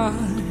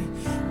God,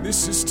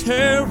 this is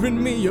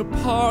tearing me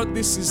apart.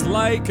 This is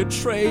like a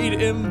trade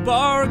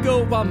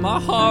embargo on my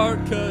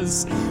heart.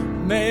 'Cause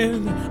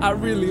man, I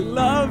really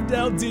loved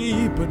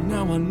LD, but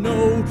now I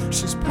know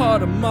she's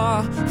part of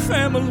my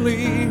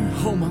family.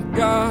 Oh my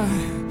God,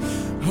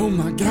 oh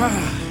my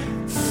God.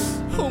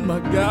 Oh my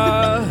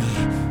God,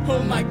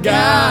 oh my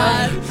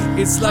God.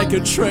 It's like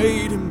a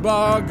trade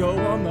embargo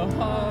on the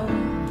heart.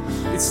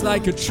 It's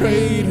like a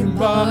trade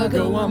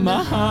embargo on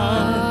my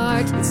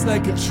heart. It's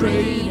like a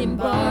trade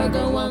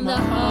embargo on the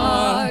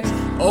heart.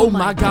 Oh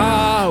my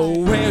God,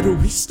 where do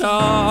we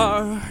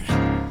start?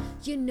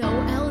 You know,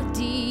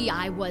 LD,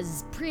 I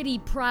was pretty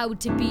proud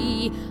to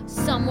be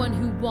someone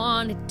who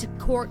wanted to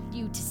court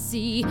you to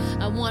see.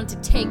 I want to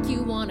take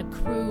you on a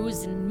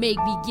cruise and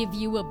maybe give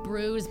you a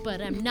bruise, but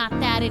I'm not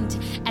that into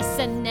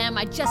S&M.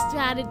 I just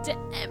got into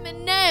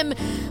Eminem.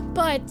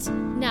 But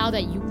now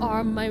that you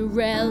are my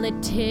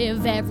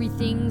relative,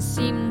 everything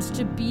seems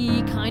to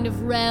be kind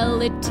of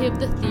relative.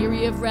 The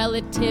theory of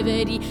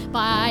relativity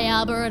by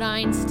Albert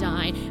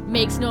Einstein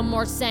makes no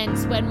more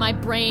sense when my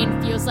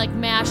brain feels like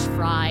mashed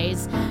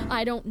fries.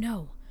 I don't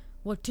know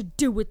what to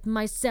do with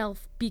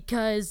myself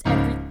because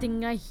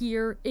everything I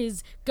hear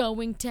is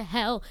going to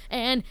hell,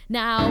 and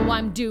now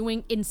I'm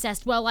doing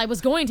incest. Well, I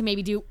was going to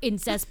maybe do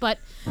incest, but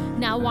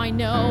now I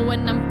know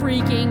and I'm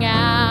freaking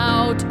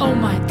out. Oh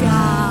my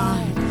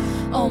God.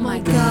 Oh my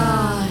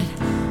God.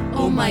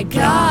 Oh my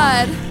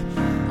God.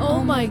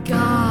 Oh my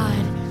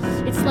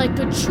God. It's like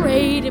a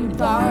trade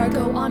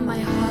embargo on my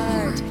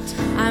heart.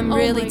 I'm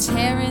really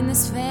tearing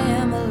this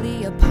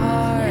family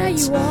apart. Yeah,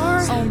 you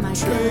are. Oh my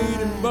Trade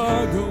God.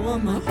 embargo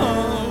on my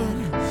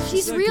heart.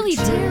 She's really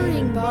tearing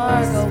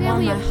Embargo this on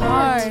family my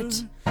apart.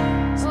 heart.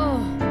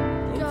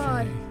 Oh,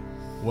 God.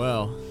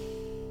 Well,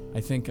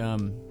 I think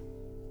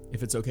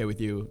if it's okay with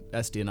you,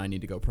 Esty and I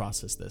need to go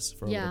process this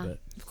for a Yeah. little bit.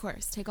 Of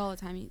course, take all the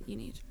time you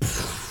need.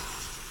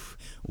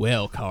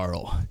 Well,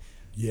 Carl,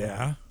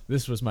 Yeah.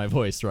 this was my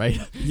voice, right?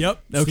 Yep.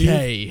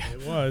 Okay.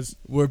 Steve, it was.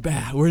 We're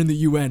back. We're in the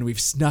UN. We've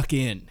snuck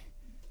in.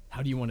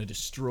 How do you want to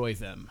destroy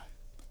them?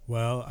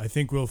 Well, I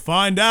think we'll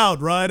find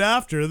out right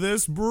after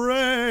this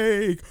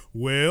break.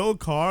 Will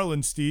Carl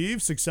and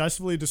Steve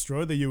successfully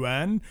destroy the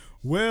UN?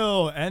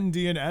 Will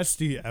ND and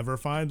Esty ever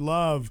find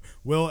love?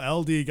 Will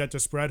LD get to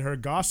spread her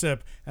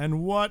gossip?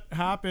 And what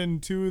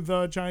happened to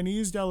the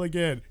Chinese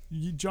delegate,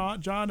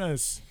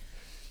 Jonas?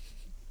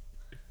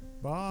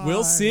 Bye.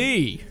 We'll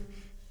see.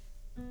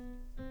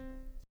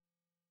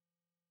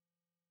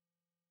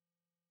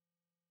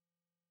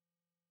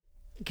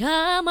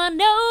 Come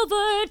on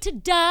over to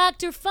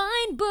Dr.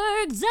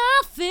 Feinberg's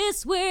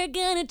office. We're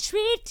gonna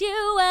treat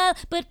you well,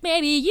 but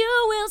maybe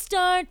you will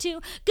start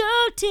to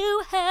go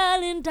to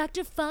hell in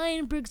Dr.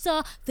 Feinberg's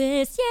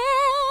office,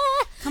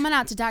 yeah! Come on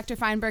out to Dr.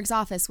 Feinberg's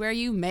office where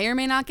you may or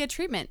may not get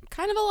treatment.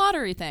 Kind of a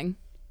lottery thing.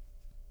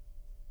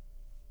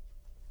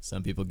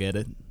 Some people get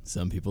it,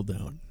 some people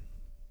don't.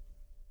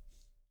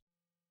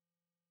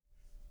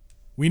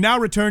 We now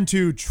return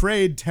to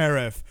Trade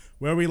Tariff,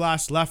 where we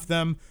last left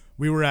them.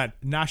 We were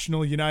at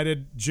National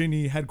United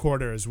Genie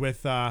headquarters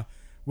with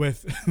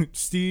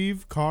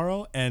Steve,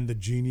 Carl, and the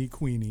Genie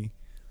Queenie.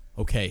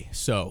 Okay,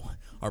 so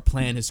our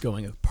plan is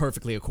going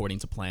perfectly according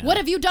to plan. What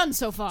have you done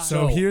so far?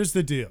 So here's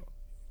the deal.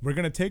 We're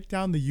going to take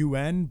down the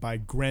UN by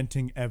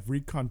granting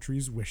every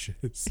country's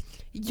wishes.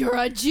 You're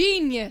a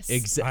genius.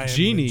 I am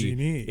the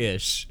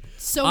Genie-ish.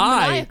 So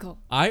maniacal.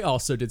 I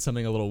also did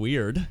something a little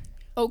weird.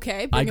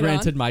 Okay, I bring it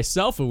granted on.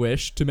 myself a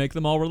wish to make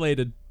them all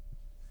related.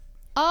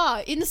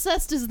 Ah,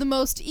 incest is the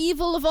most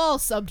evil of all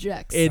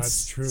subjects.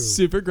 It's true.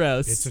 super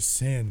gross. It's a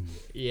sin.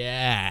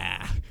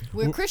 Yeah.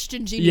 We're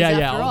Christian genies yeah,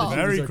 after all all. the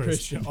Very are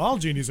Christian. Christian. All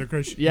genies are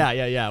Christian.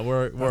 Yeah.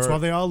 We're That's why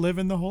they all live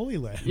in the Holy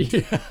Land.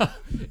 Yeah,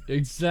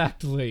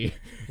 exactly.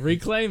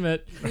 Reclaim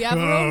it. We have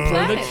our own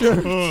planet.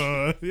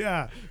 Church.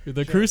 Yeah.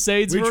 The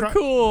Crusades We were try-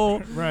 cool.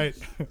 Right.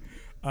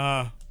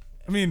 I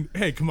mean,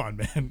 hey, come on,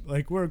 man.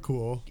 Like, we're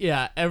cool.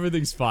 Yeah,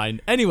 everything's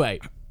fine. Anyway,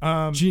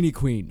 Genie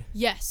Queen,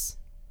 Yes.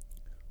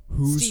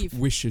 whose Steve.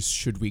 wishes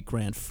should we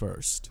grant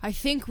first? I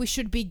think we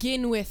should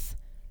begin with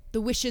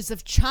the wishes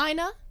of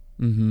China,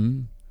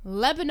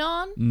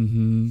 Lebanon,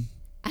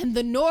 and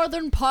the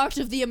northern part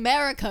of the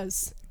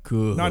Americas.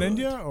 Good. Not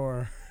India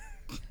or?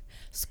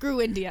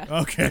 Screw India.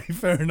 Okay,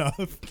 fair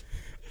enough.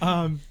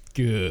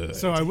 Good.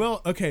 So I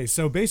will. Okay,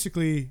 so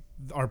basically,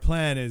 our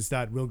plan is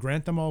that we'll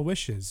grant them all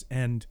wishes,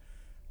 and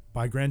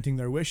by granting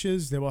their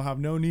wishes, they will have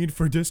no need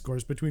for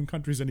discourse between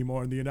countries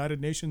anymore, and the United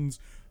Nations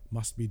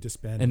must be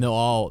disbanded. And they'll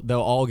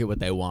all get what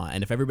they want.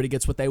 And if everybody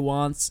gets what they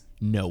want,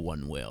 no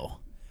one will.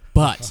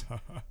 But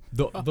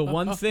the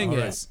one thing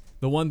is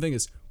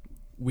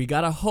we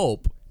gotta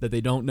hope that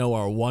they don't know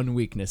our one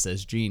weakness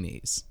as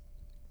genies.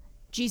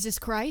 Jesus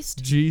Christ.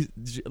 Appealing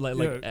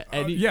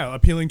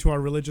to our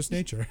religious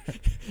nature.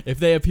 If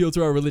they appeal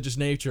to our religious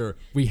nature,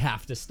 we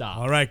have to stop.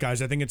 All right,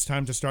 guys, I think it's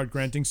time to start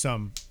granting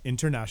some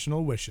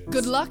international wishes.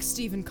 Good luck,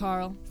 Stephen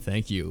Carl.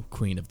 Thank you,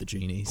 Queen of the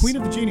Genies. Queen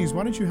of the Genies,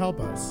 why don't you help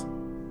us?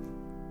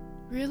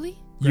 Really?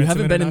 You Grant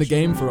haven't some been in the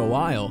international- game for a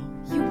while.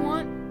 You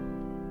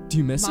want Do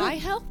you miss my it?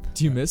 help?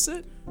 Do you miss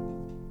it?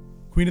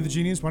 Queen of the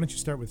Genies, why don't you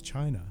start with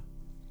China?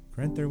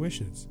 Grant their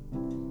wishes.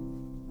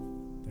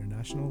 Their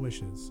national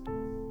wishes.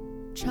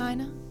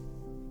 China.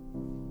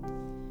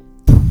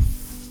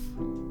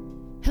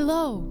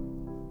 Hello.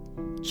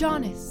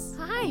 Jonas.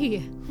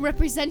 Hi.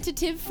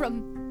 Representative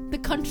from the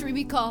country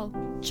we call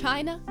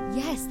China?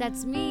 Yes,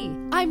 that's me.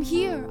 I'm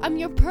here. I'm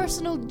your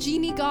personal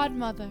genie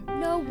godmother.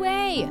 No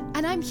way.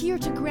 And I'm here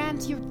to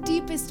grant your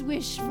deepest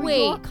wish for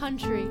Wait. your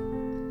country.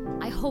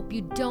 I hope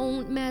you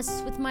don't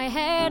mess with my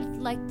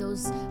head like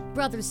those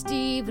brothers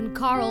Steve and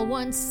Carl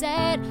once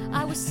said.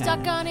 I was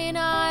stuck on an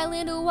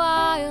island a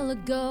while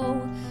ago,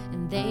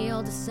 and they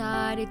all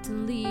decided to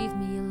leave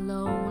me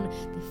alone.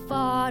 They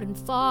fought and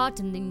fought,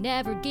 and they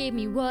never gave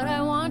me what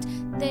I want.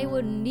 They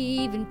wouldn't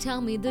even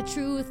tell me the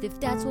truth if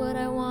that's what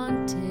I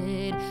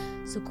wanted.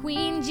 So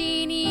Queen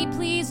Genie,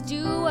 please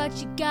do what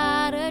you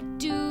gotta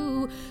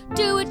do.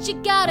 Do what you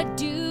gotta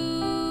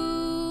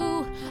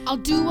do. I'll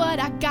do what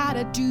I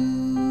gotta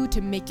do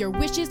to make your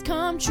wishes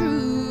come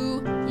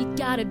true. You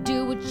gotta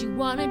do what you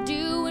wanna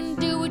do and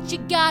do what you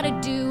gotta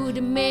do to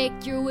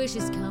make your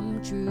wishes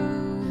come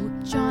true.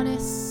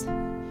 Jonas,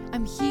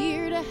 I'm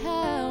here to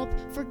help.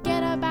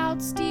 Forget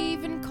about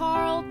Steve and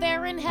Carl,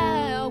 they're in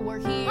hell. We're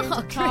here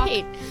to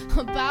Great. talk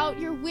about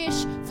your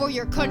wish for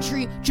your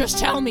country. Just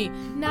tell me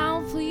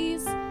now,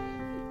 please.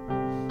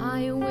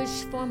 I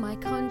wish for my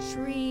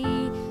country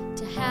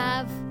to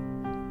have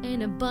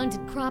an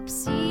abundant crop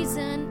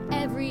season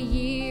every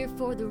year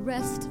for the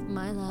rest of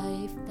my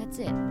life. That's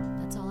it.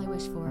 That's all I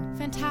wish for.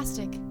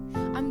 Fantastic.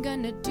 I'm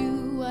gonna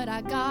do what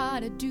I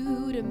gotta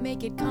do to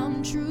make it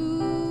come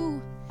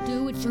true.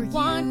 Do what For you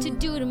want to you.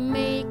 do to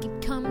make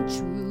it come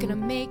true. Gonna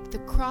make the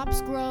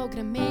crops grow,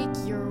 gonna make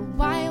your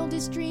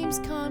wildest dreams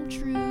come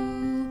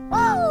true.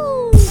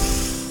 Woo!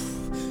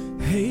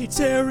 Hey,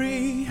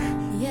 Terry.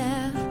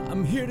 Yeah.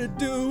 I'm here to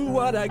do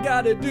what I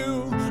gotta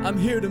do. I'm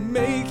here to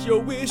make your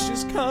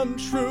wishes come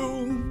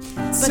true.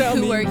 Tell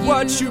who me are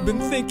what you? you've been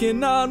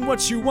thinking on,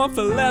 what you want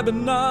for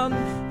Lebanon.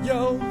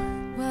 Yo,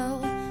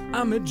 Well,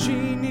 I'm a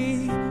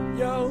genie.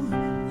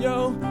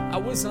 Yo, I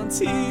was on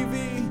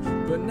TV,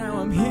 but now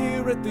I'm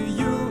here at the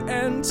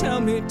UN. Tell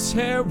me,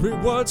 Terry,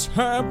 what's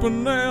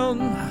happening?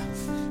 I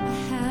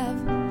have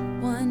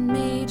one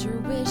major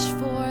wish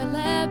for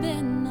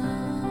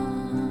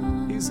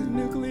Lebanon. Is it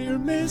nuclear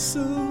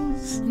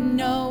missiles?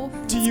 No.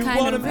 Do it's you kind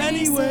want of 'em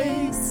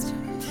anyway? racist.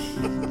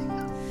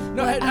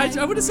 No,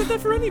 I would have said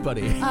that for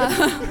anybody.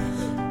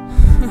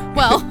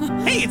 Well,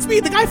 Hey, it's me,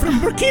 the guy from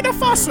Burkina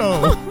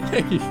Faso.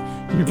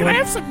 Can I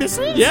have some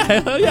missiles?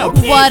 Yeah.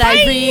 what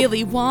I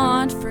really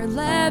want for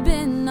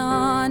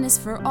Lebanon is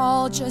for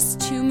all just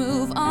to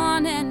move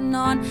on and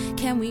on.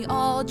 Can we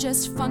all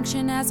just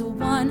function as a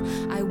one?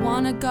 I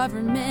want a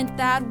government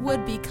that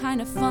would be kind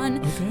of fun.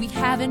 Okay. We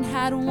haven't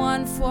had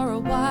one for a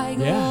while.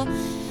 Yeah.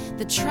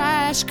 The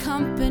trash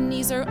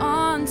companies are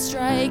on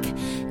strike.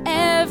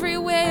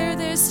 Everywhere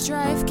there's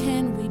strife,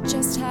 can we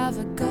just have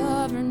a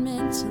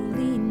government to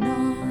lean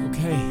on?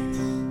 Okay.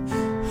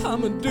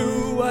 I'ma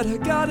do what I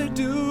gotta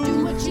do.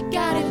 Do what you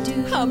gotta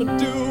do. I'ma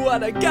do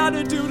what I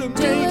gotta do to what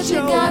make you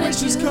your gotta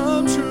wishes do.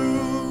 come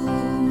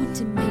true.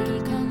 To make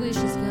your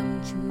wishes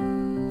come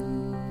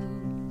true.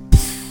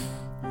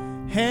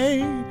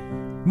 Hey,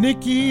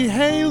 Nikki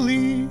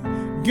Haley,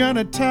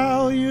 gonna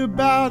tell you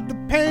about the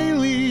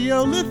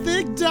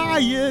Paleolithic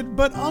diet,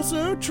 but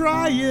also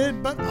try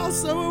it, but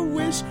also a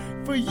wish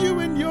for you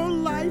in your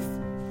life.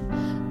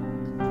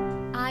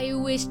 I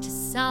wish to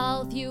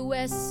solve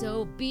U.S.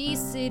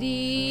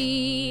 obesity.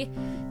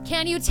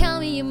 Can you tell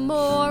me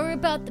more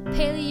about the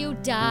paleo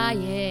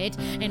diet?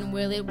 And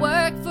will it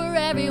work for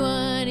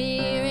everyone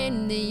here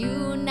in the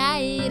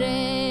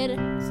United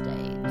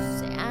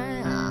States?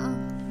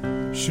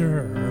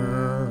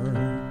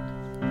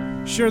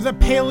 Sure, the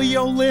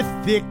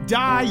Paleolithic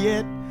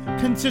diet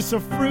consists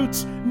of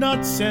fruits,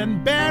 nuts,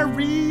 and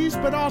berries,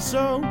 but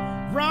also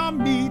raw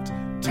meat,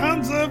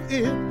 tons of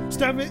it.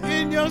 Stuff it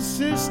in your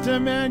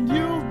system and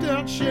you'll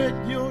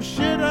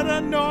shit at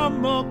a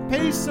normal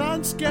pace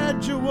on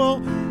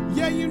schedule.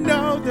 Yeah, you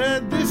know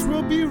that this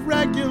will be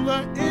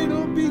regular.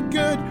 It'll be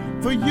good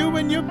for you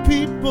and your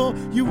people.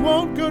 You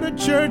won't go to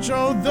church,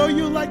 although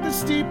you like the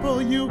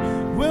steeple. You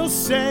will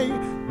say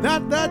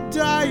that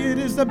diet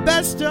is the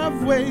best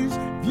of ways.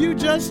 If you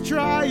just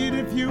try it,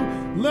 if you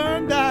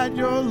learn that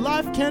your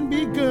life can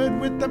be good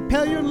with the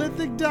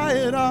Paleolithic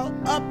diet all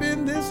up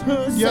in this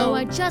hood, yo. So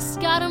I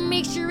just gotta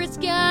make sure it's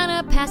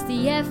gonna pass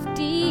the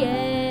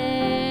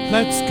FDA.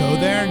 Let's go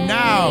there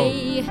now.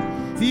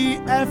 The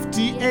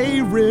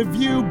FDA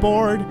review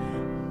board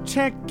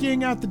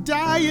checking out the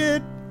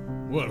diet.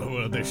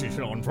 Well, this is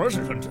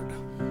unprecedented.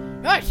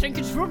 I think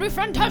it's really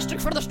fantastic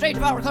for the state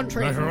of our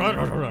country.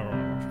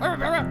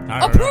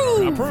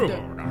 Approved.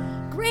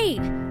 Great.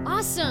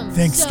 Awesome.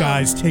 Thanks,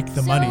 guys. Take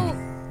the money.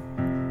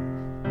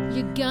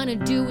 You're gonna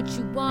do what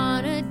you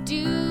wanna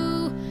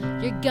do.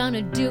 You're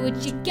gonna do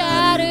what you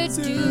gotta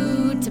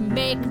do to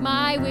make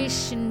my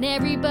wish and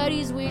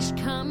everybody's wish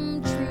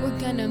come true. We're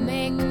gonna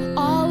make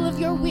all of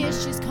your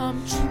wishes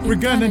come true. We're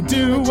gonna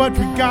do what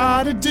we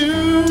gotta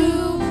do.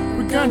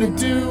 We're gonna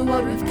do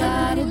what we've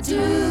Gotta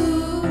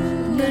do.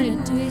 We're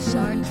gonna wish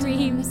our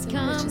dreams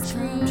come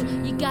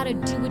true. You gotta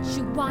do what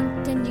you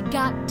want and you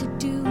got to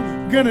do.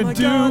 Gonna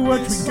do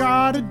what we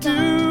gotta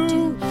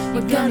do.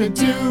 We're gonna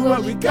do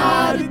what we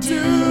gotta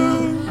do.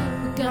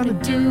 We're gonna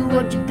do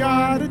what you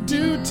gotta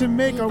do to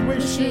make our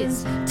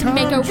wishes to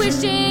make our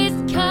wishes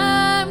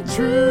come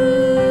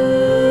true.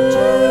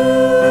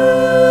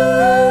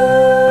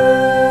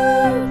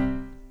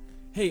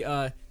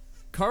 Hey,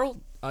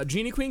 Carl,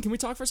 Genie Queen, can we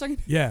talk for a second?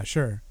 Yeah,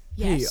 sure.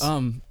 Yes.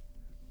 Hey,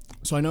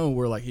 so I know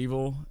we're like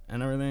evil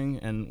and everything,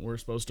 and we're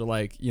supposed to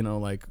like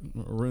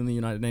ruin the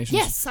United Nations.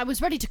 Yes, I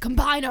was ready to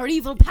combine our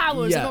evil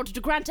powers in Yeah. order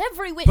to grant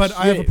every wish. But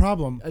I have a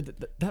problem.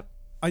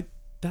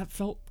 That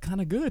felt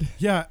kind of good.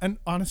 Yeah, and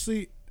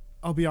honestly,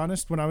 I'll be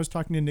honest, when I was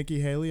talking to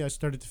Nikki Haley, I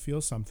started to feel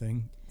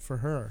something for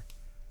her.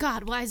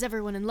 God, why is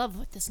everyone in love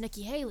with this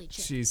Nikki Haley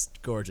chick? She's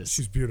gorgeous.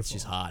 She's beautiful.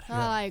 She's hot. Oh,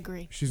 I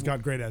agree. She's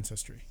got great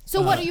ancestry.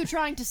 So what are you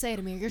trying to say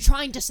to me? You're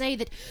trying to say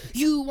that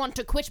you want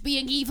to quit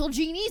being evil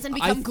genies and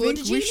become good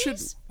think genies? we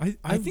should.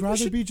 I'd think we rather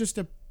should- be just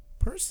a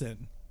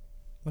person.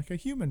 Like a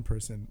human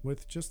person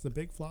with just the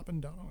big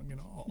flopping dong and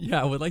all.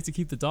 Yeah, I would like to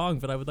keep the dong,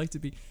 but I would like to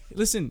be.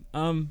 Listen,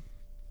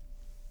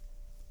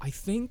 I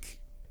think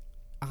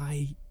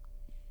I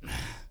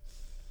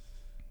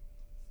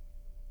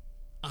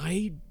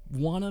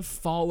want to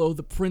follow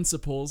the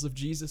principles of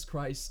Jesus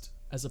Christ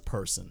as a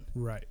person.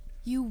 Right.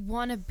 You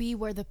want to be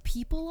where the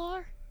people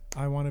are?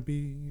 I want to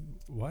be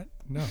what?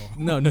 No.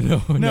 No.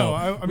 No,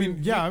 I mean,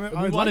 yeah.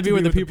 I want to be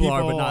where the people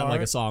are, but not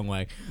like a song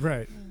way.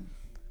 Right.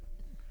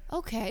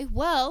 Okay,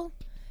 well,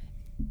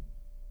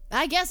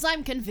 I guess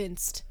I'm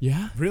convinced.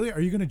 Yeah? Really? Are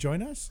you going to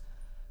join us?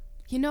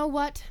 You know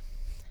what?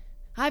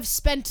 I've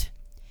spent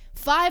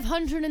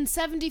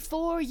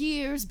 574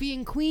 years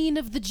being queen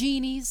of the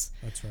genies.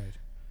 That's right.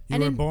 You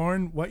And were in-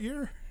 born what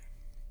year?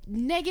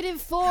 Negative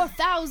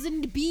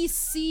 4,000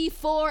 BC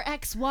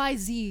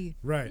 4XYZ.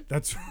 Right.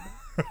 That's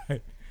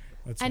right.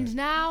 That's And right.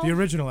 now, The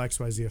original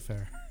XYZ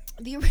affair.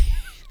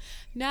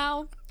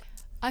 now,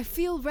 I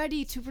feel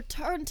ready to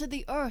return to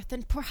the earth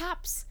and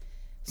perhaps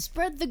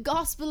spread the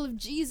gospel of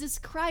Jesus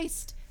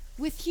Christ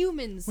with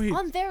humans Wait.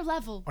 on their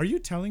level. Are you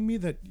telling me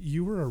that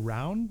you were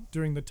around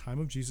during the time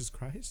of Jesus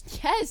Christ?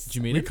 Yes. Do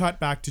you mean We it? cut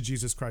back to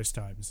Jesus Christ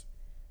times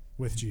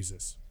with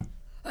Jesus.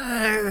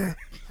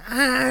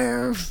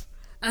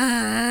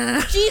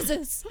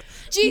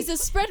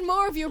 Jesus, spread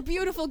more of your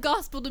beautiful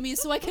gospel to me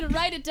so I can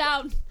write it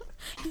down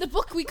in the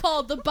book we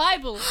call the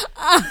Bible.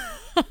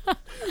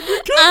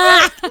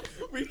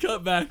 We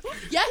cut back.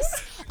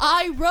 Yes,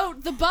 I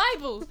wrote the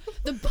Bible.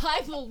 The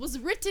Bible was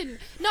written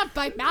not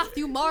by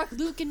Matthew, Mark,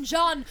 Luke, and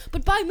John,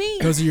 but by me.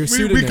 Those are your We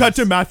pseudonyms. cut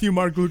to Matthew,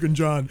 Mark, Luke, and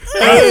John.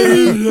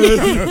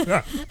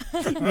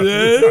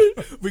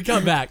 We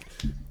come back.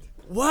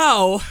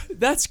 Wow,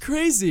 that's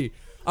crazy.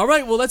 All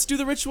right, well, let's do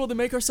the ritual to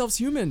make ourselves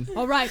human.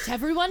 All right,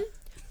 everyone,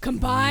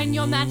 combine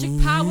your magic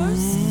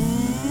powers.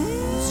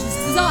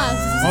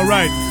 All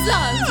right.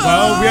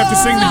 Well, we have to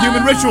sing the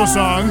human ritual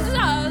song.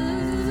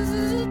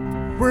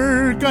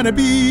 We're gonna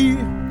be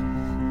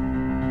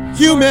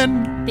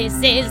human. This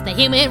is the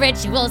human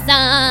ritual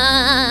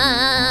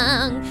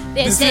song.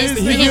 This is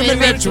the human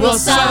ritual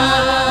song.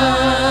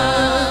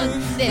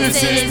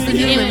 This is the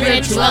human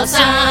ritual song.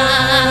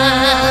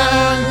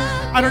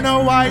 I don't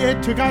know why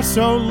it took us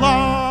so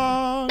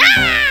long.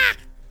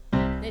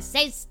 This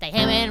is the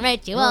human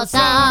ritual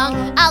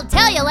song. I'll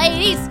tell you,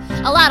 ladies,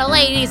 a lot of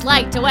ladies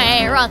like to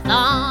wear a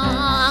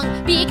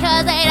thong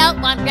because they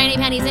don't want granny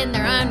panties in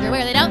their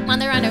underwear. They don't want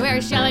their underwear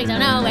showing so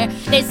nowhere.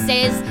 This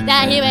is the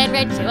human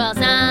ritual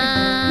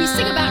song. We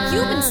sing about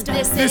human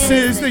stuff. This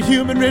is the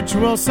human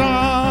ritual song.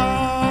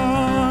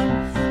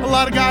 A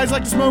lot of guys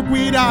like to smoke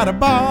weed out of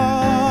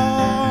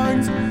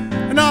bongs.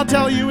 And I'll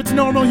tell you, it's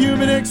normal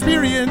human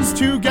experience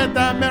to get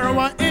that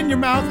marijuana in your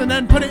mouth and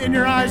then put it in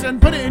your eyes and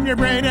put it in your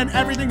brain and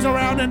everything's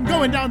around and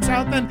going down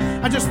south. And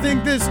I just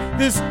think this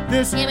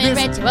Human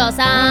ritual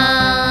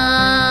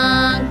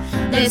song.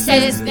 This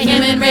is the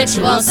human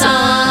ritual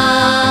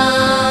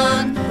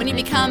song. When you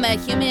become a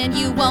human,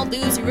 you won't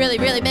lose your really,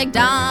 really big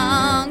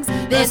dongs.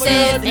 This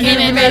is the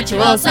human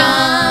ritual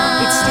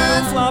song. It's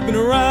still flopping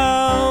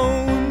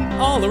around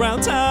all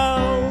around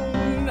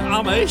town.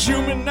 I'm a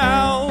human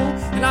now,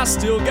 and I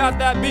still got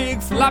that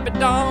big floppy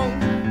dong.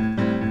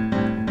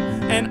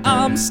 And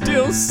I'm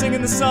still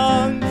singing the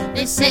song.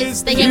 This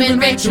is the human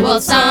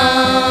ritual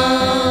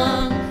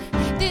song.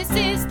 This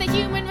is the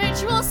human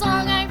ritual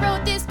song. I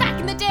wrote this back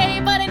in the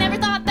day, but I never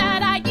thought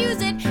that I'd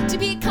use it to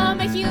become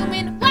a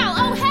human. Wow,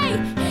 oh hey,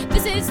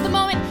 this is the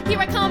moment. Here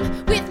I come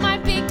with my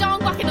big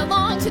dong, walking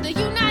along to the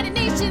United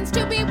Nations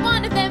to be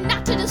one of them,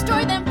 not to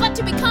destroy them, but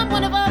to become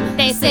one of them.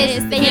 This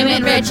is the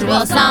human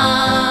ritual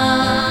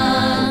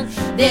song.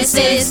 This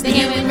is the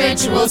human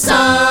ritual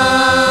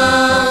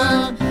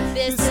song.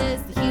 This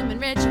is the human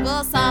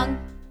ritual song.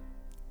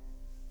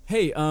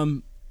 Hey, are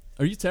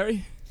you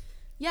Terry?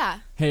 Yeah.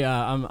 Hey,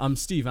 I'm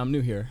Steve. I'm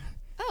new here,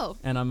 Oh.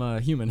 and I'm a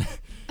human.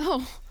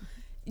 Oh.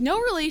 No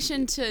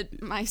relation to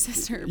my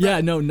sister. But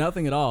Yeah, no,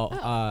 nothing at all.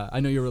 I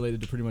know you're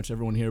related to pretty much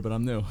everyone here, but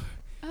I'm new.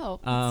 Oh,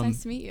 it's Um,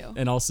 nice to meet you.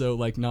 And also,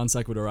 like, non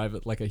sequitur, I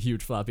have like a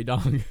huge floppy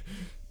dong.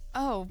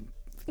 Oh,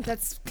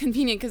 that's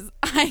convenient because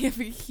I have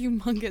a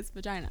humongous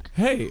vagina.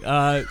 Hey,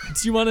 do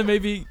you want to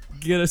maybe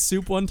get a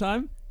soup one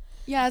time?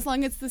 Yeah, as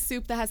long as it's the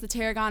soup that has the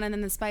tarragon and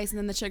then the spice and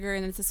then the sugar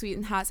and then it's a sweet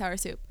and hot sour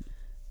soup.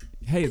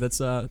 Hey, that's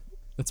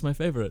my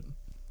favorite.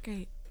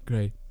 Great.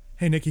 Great.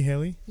 Hey, Nikki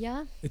Haley.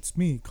 Yeah? It's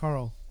me,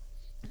 Carl.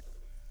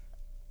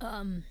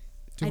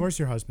 Divorce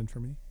your husband for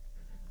me.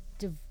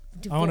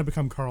 I want to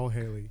become Carl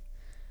Haley.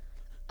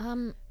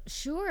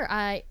 Sure.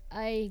 I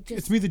just...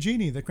 It's me, the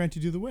genie, that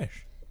granted you the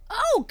wish.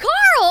 Oh, Carl!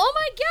 Oh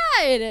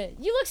my God!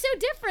 You look so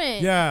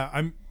different.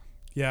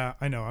 Yeah,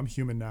 I know. I'm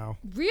human now.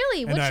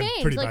 Really? What And I have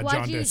changed? pretty Like, bad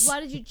jaundice. why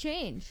did you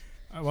change?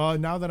 Well,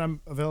 now that I'm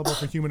available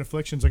for human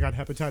afflictions, I got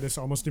hepatitis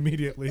almost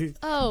immediately.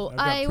 Oh, I've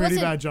got pretty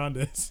bad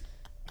jaundice.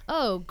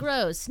 Oh,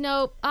 gross.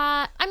 Nope.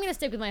 I'm gonna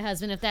stick with my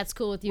husband if that's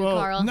cool with you, Well,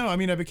 Carl. no, I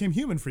mean, I became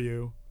human for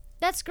you.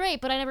 That's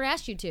great, but I never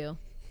asked you to.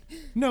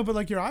 No, but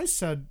like your eyes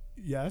said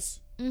yes.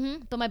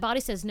 Mm-hmm. But my body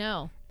says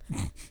no.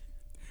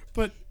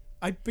 But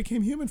I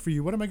became human for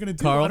you. What am I going to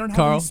do? Carl, I don't have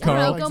Carl, any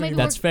Carl, go maybe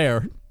that's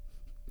fair.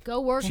 Go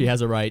work. She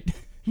has a right.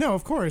 No,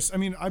 of course. I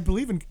mean, I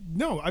believe in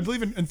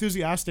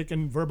enthusiastic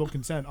and verbal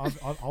consent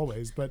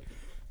always, but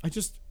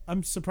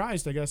I'm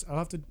surprised, I guess. I'll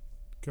have to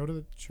go to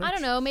the church. I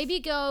don't know. Maybe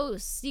go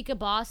seek a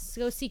boss.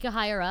 Go seek a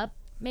higher up.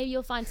 Maybe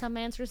you'll find some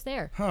answers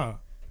there. Huh.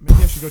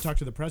 Maybe I should go talk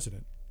to the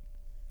president.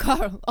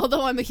 Carl,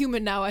 although I'm a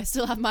human now, I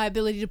still have my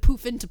ability to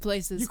poof into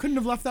places. You couldn't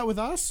have left that with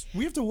us?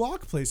 We have to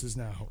walk places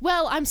now.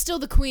 Well, I'm still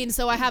the queen,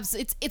 so I have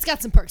it's got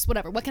some perks.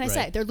 Whatever. What can I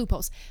say? They're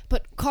loopholes.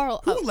 But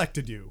Carl, Who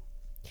elected you?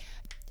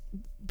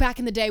 back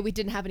in the day, we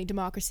didn't have any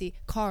democracy.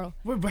 Carl.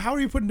 Wait, but how are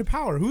you put into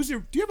power? Do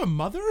you have a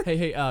mother?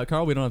 Hey,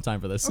 Carl, we don't have time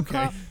for this.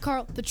 Okay.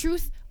 Carl, the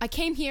truth, I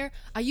came here,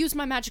 I used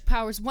my magic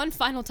powers one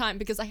final time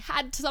because I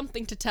had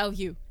something to tell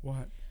you.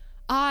 What?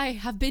 I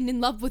have been in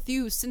love with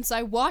you since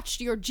I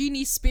watched your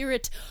genie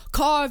spirit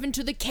carve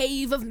into the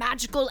cave of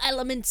magical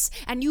elements,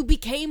 and you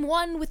became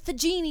one with the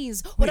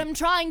genies. What I'm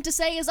trying to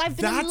say is I've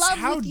been in love with you. That's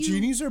how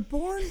genies are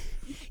born?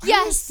 I Yes.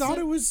 always thought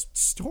it was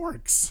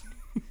storks.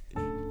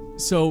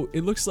 So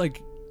it looks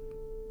like,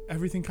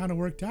 Everything kind of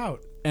worked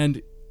out.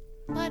 and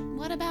But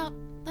what about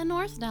the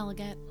North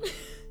delegate?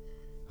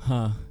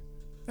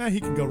 He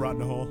can go rot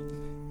in a hole.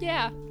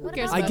 Yeah. What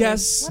cares about I about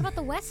guess What about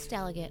the West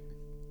delegate?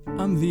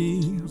 I'm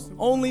the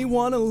only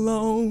one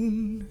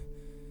alone.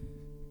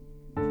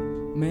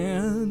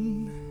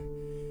 Man,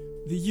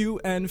 the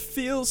UN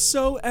feels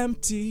so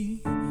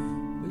empty.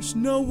 There's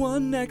no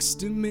one next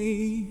to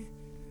me,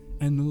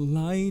 and the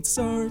lights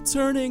are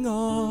turning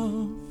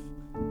off.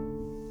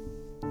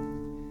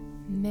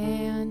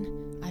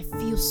 Man, I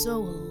feel so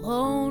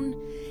alone.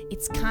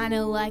 It's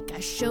kinda like I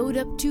showed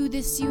up to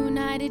this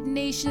United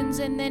Nations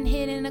and then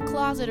hid in a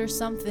closet or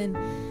something.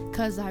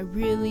 'Cause I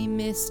really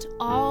missed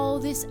all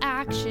this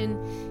action.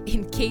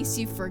 In case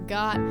you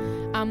forgot,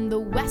 I'm the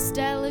West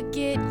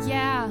delegate,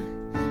 yeah.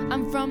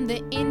 I'm from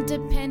the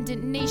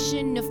independent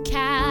nation of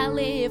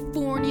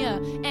California,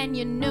 and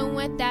you know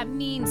what that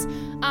means.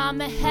 I'm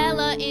a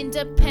hella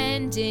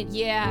independent,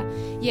 yeah.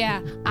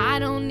 I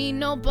don't need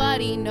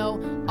nobody, no.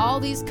 All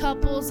these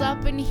couples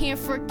up in here,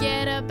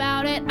 forget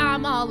about it.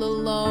 I'm all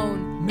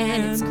alone,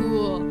 and it's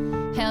cool.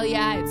 Hell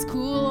yeah, it's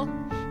cool.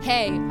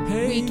 Hey,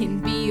 we can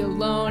be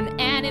alone,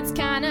 and it's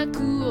kinda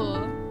cool.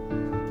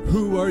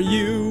 Who are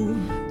you?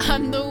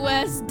 I'm the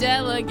West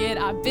delegate.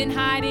 I've been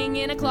hiding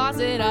in a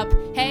closet up.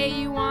 Hey,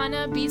 you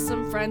wanna be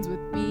some friends with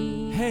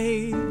me?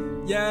 Hey,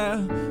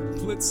 yeah,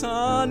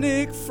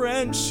 platonic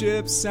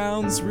friendship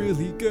sounds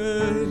really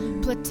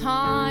good.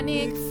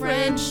 Platonic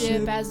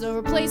friendship as a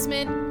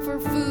replacement for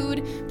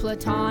food.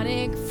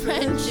 Platonic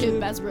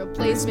friendship as a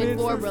replacement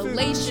for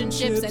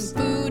relationships and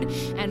food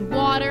and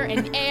water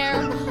and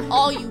air.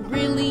 All you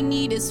really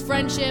need is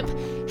friendship.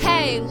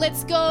 Hey,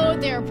 let's go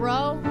there,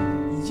 bro.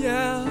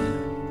 Yeah,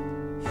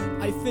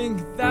 I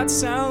think that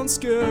sounds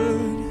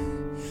good.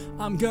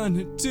 I'm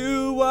gonna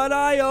do what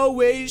I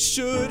always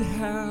should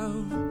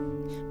have.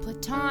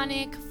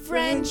 Platonic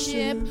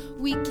friendship.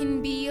 We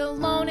can be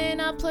alone in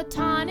a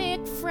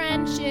platonic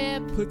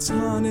friendship.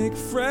 Platonic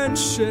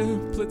friendship,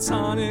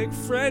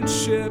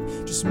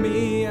 just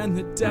me and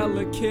the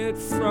delicate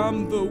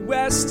from the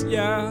West,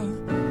 yeah.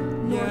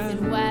 North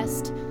and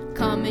West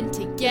coming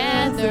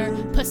together.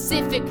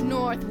 Pacific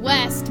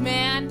Northwest,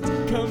 man.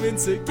 Coming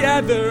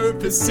together,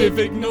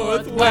 Pacific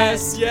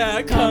Northwest,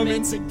 yeah,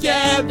 coming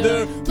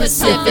together.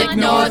 Pacific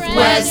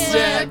Northwest,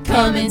 yeah,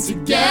 coming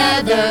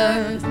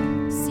together.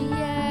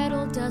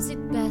 Seattle does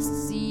it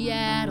best.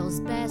 Seattle's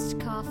best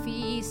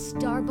coffee.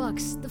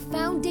 Starbucks, the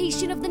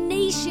foundation of the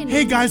nation.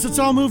 Hey guys, let's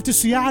all move to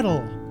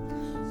Seattle.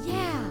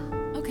 Yeah.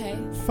 Okay.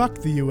 Fuck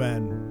the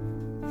UN.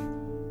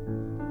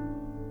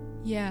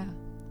 Yeah.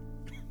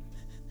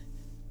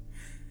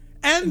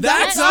 And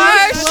That's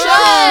our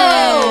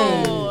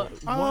show!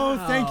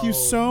 Oh, thank you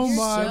so You're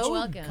much. so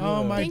welcome.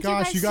 Oh my Thank you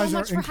gosh, guys you guys so are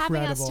much for having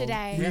incredible. us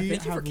today. We Yeah, thank you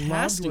for have loved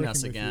casting working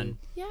us with again.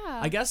 you. Yeah.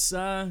 I guess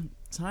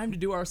time to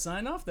do our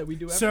sign off that we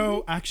do every So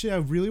week. actually, I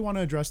really want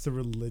to address the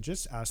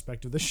religious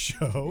aspect of the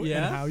show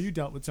Yeah? and how you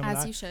dealt with some of As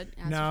that. you should.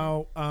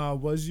 Now,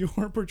 was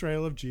your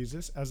portrayal of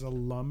Jesus as a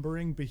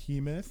lumbering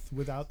behemoth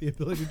without the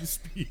ability to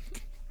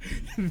speak?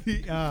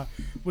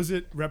 Was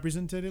it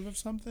representative of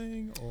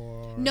something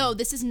or? No,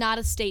 this is not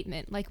a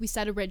statement like we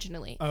said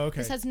originally. Oh, okay.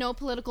 This has no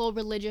political,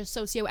 religious,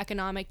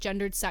 socioeconomic,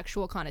 gendered,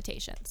 sexual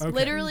connotations. Okay.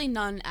 Literally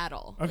none at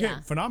all. Okay,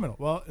 Yeah. phenomenal.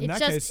 Well, in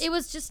that case, It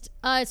was just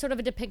sort of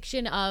a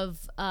depiction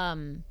of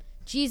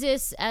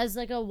Jesus as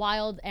like a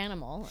wild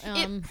animal.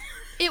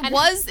 It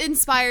was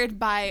inspired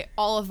by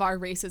all of our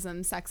racism,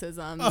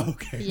 sexism,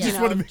 okay. Yeah.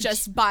 Just want to make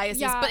just biases,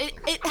 Yeah. but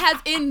it has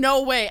in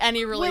no way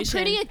any We're relation.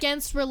 pretty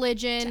against to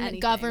religion, anything.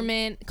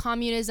 government,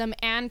 communism,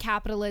 and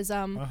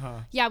capitalism.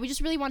 Yeah, we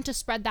just really want to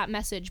spread that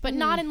message, but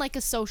not in like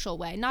a social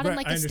way, not in Right,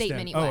 like I a understand.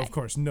 statement-y Oh, way. of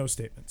course, no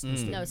statements. No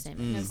statements. no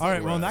statement. All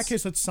right. Well, in that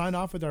case, let's sign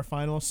off with our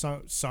final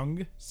sign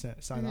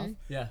off.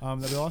 Yeah.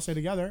 That we all say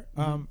together.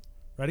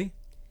 Ready?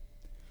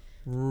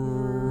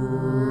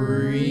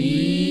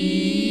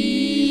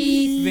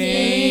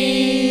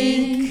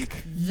 Rethink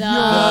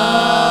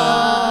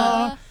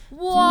the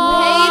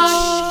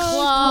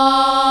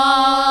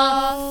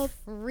washcloth.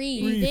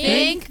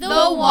 Rethink the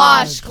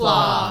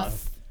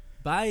washcloth.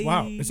 Bye.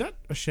 Wow, is that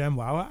a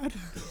ShamWow ad?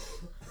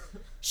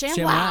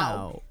 ShamWow.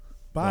 Wow.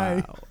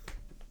 Bye. Wow.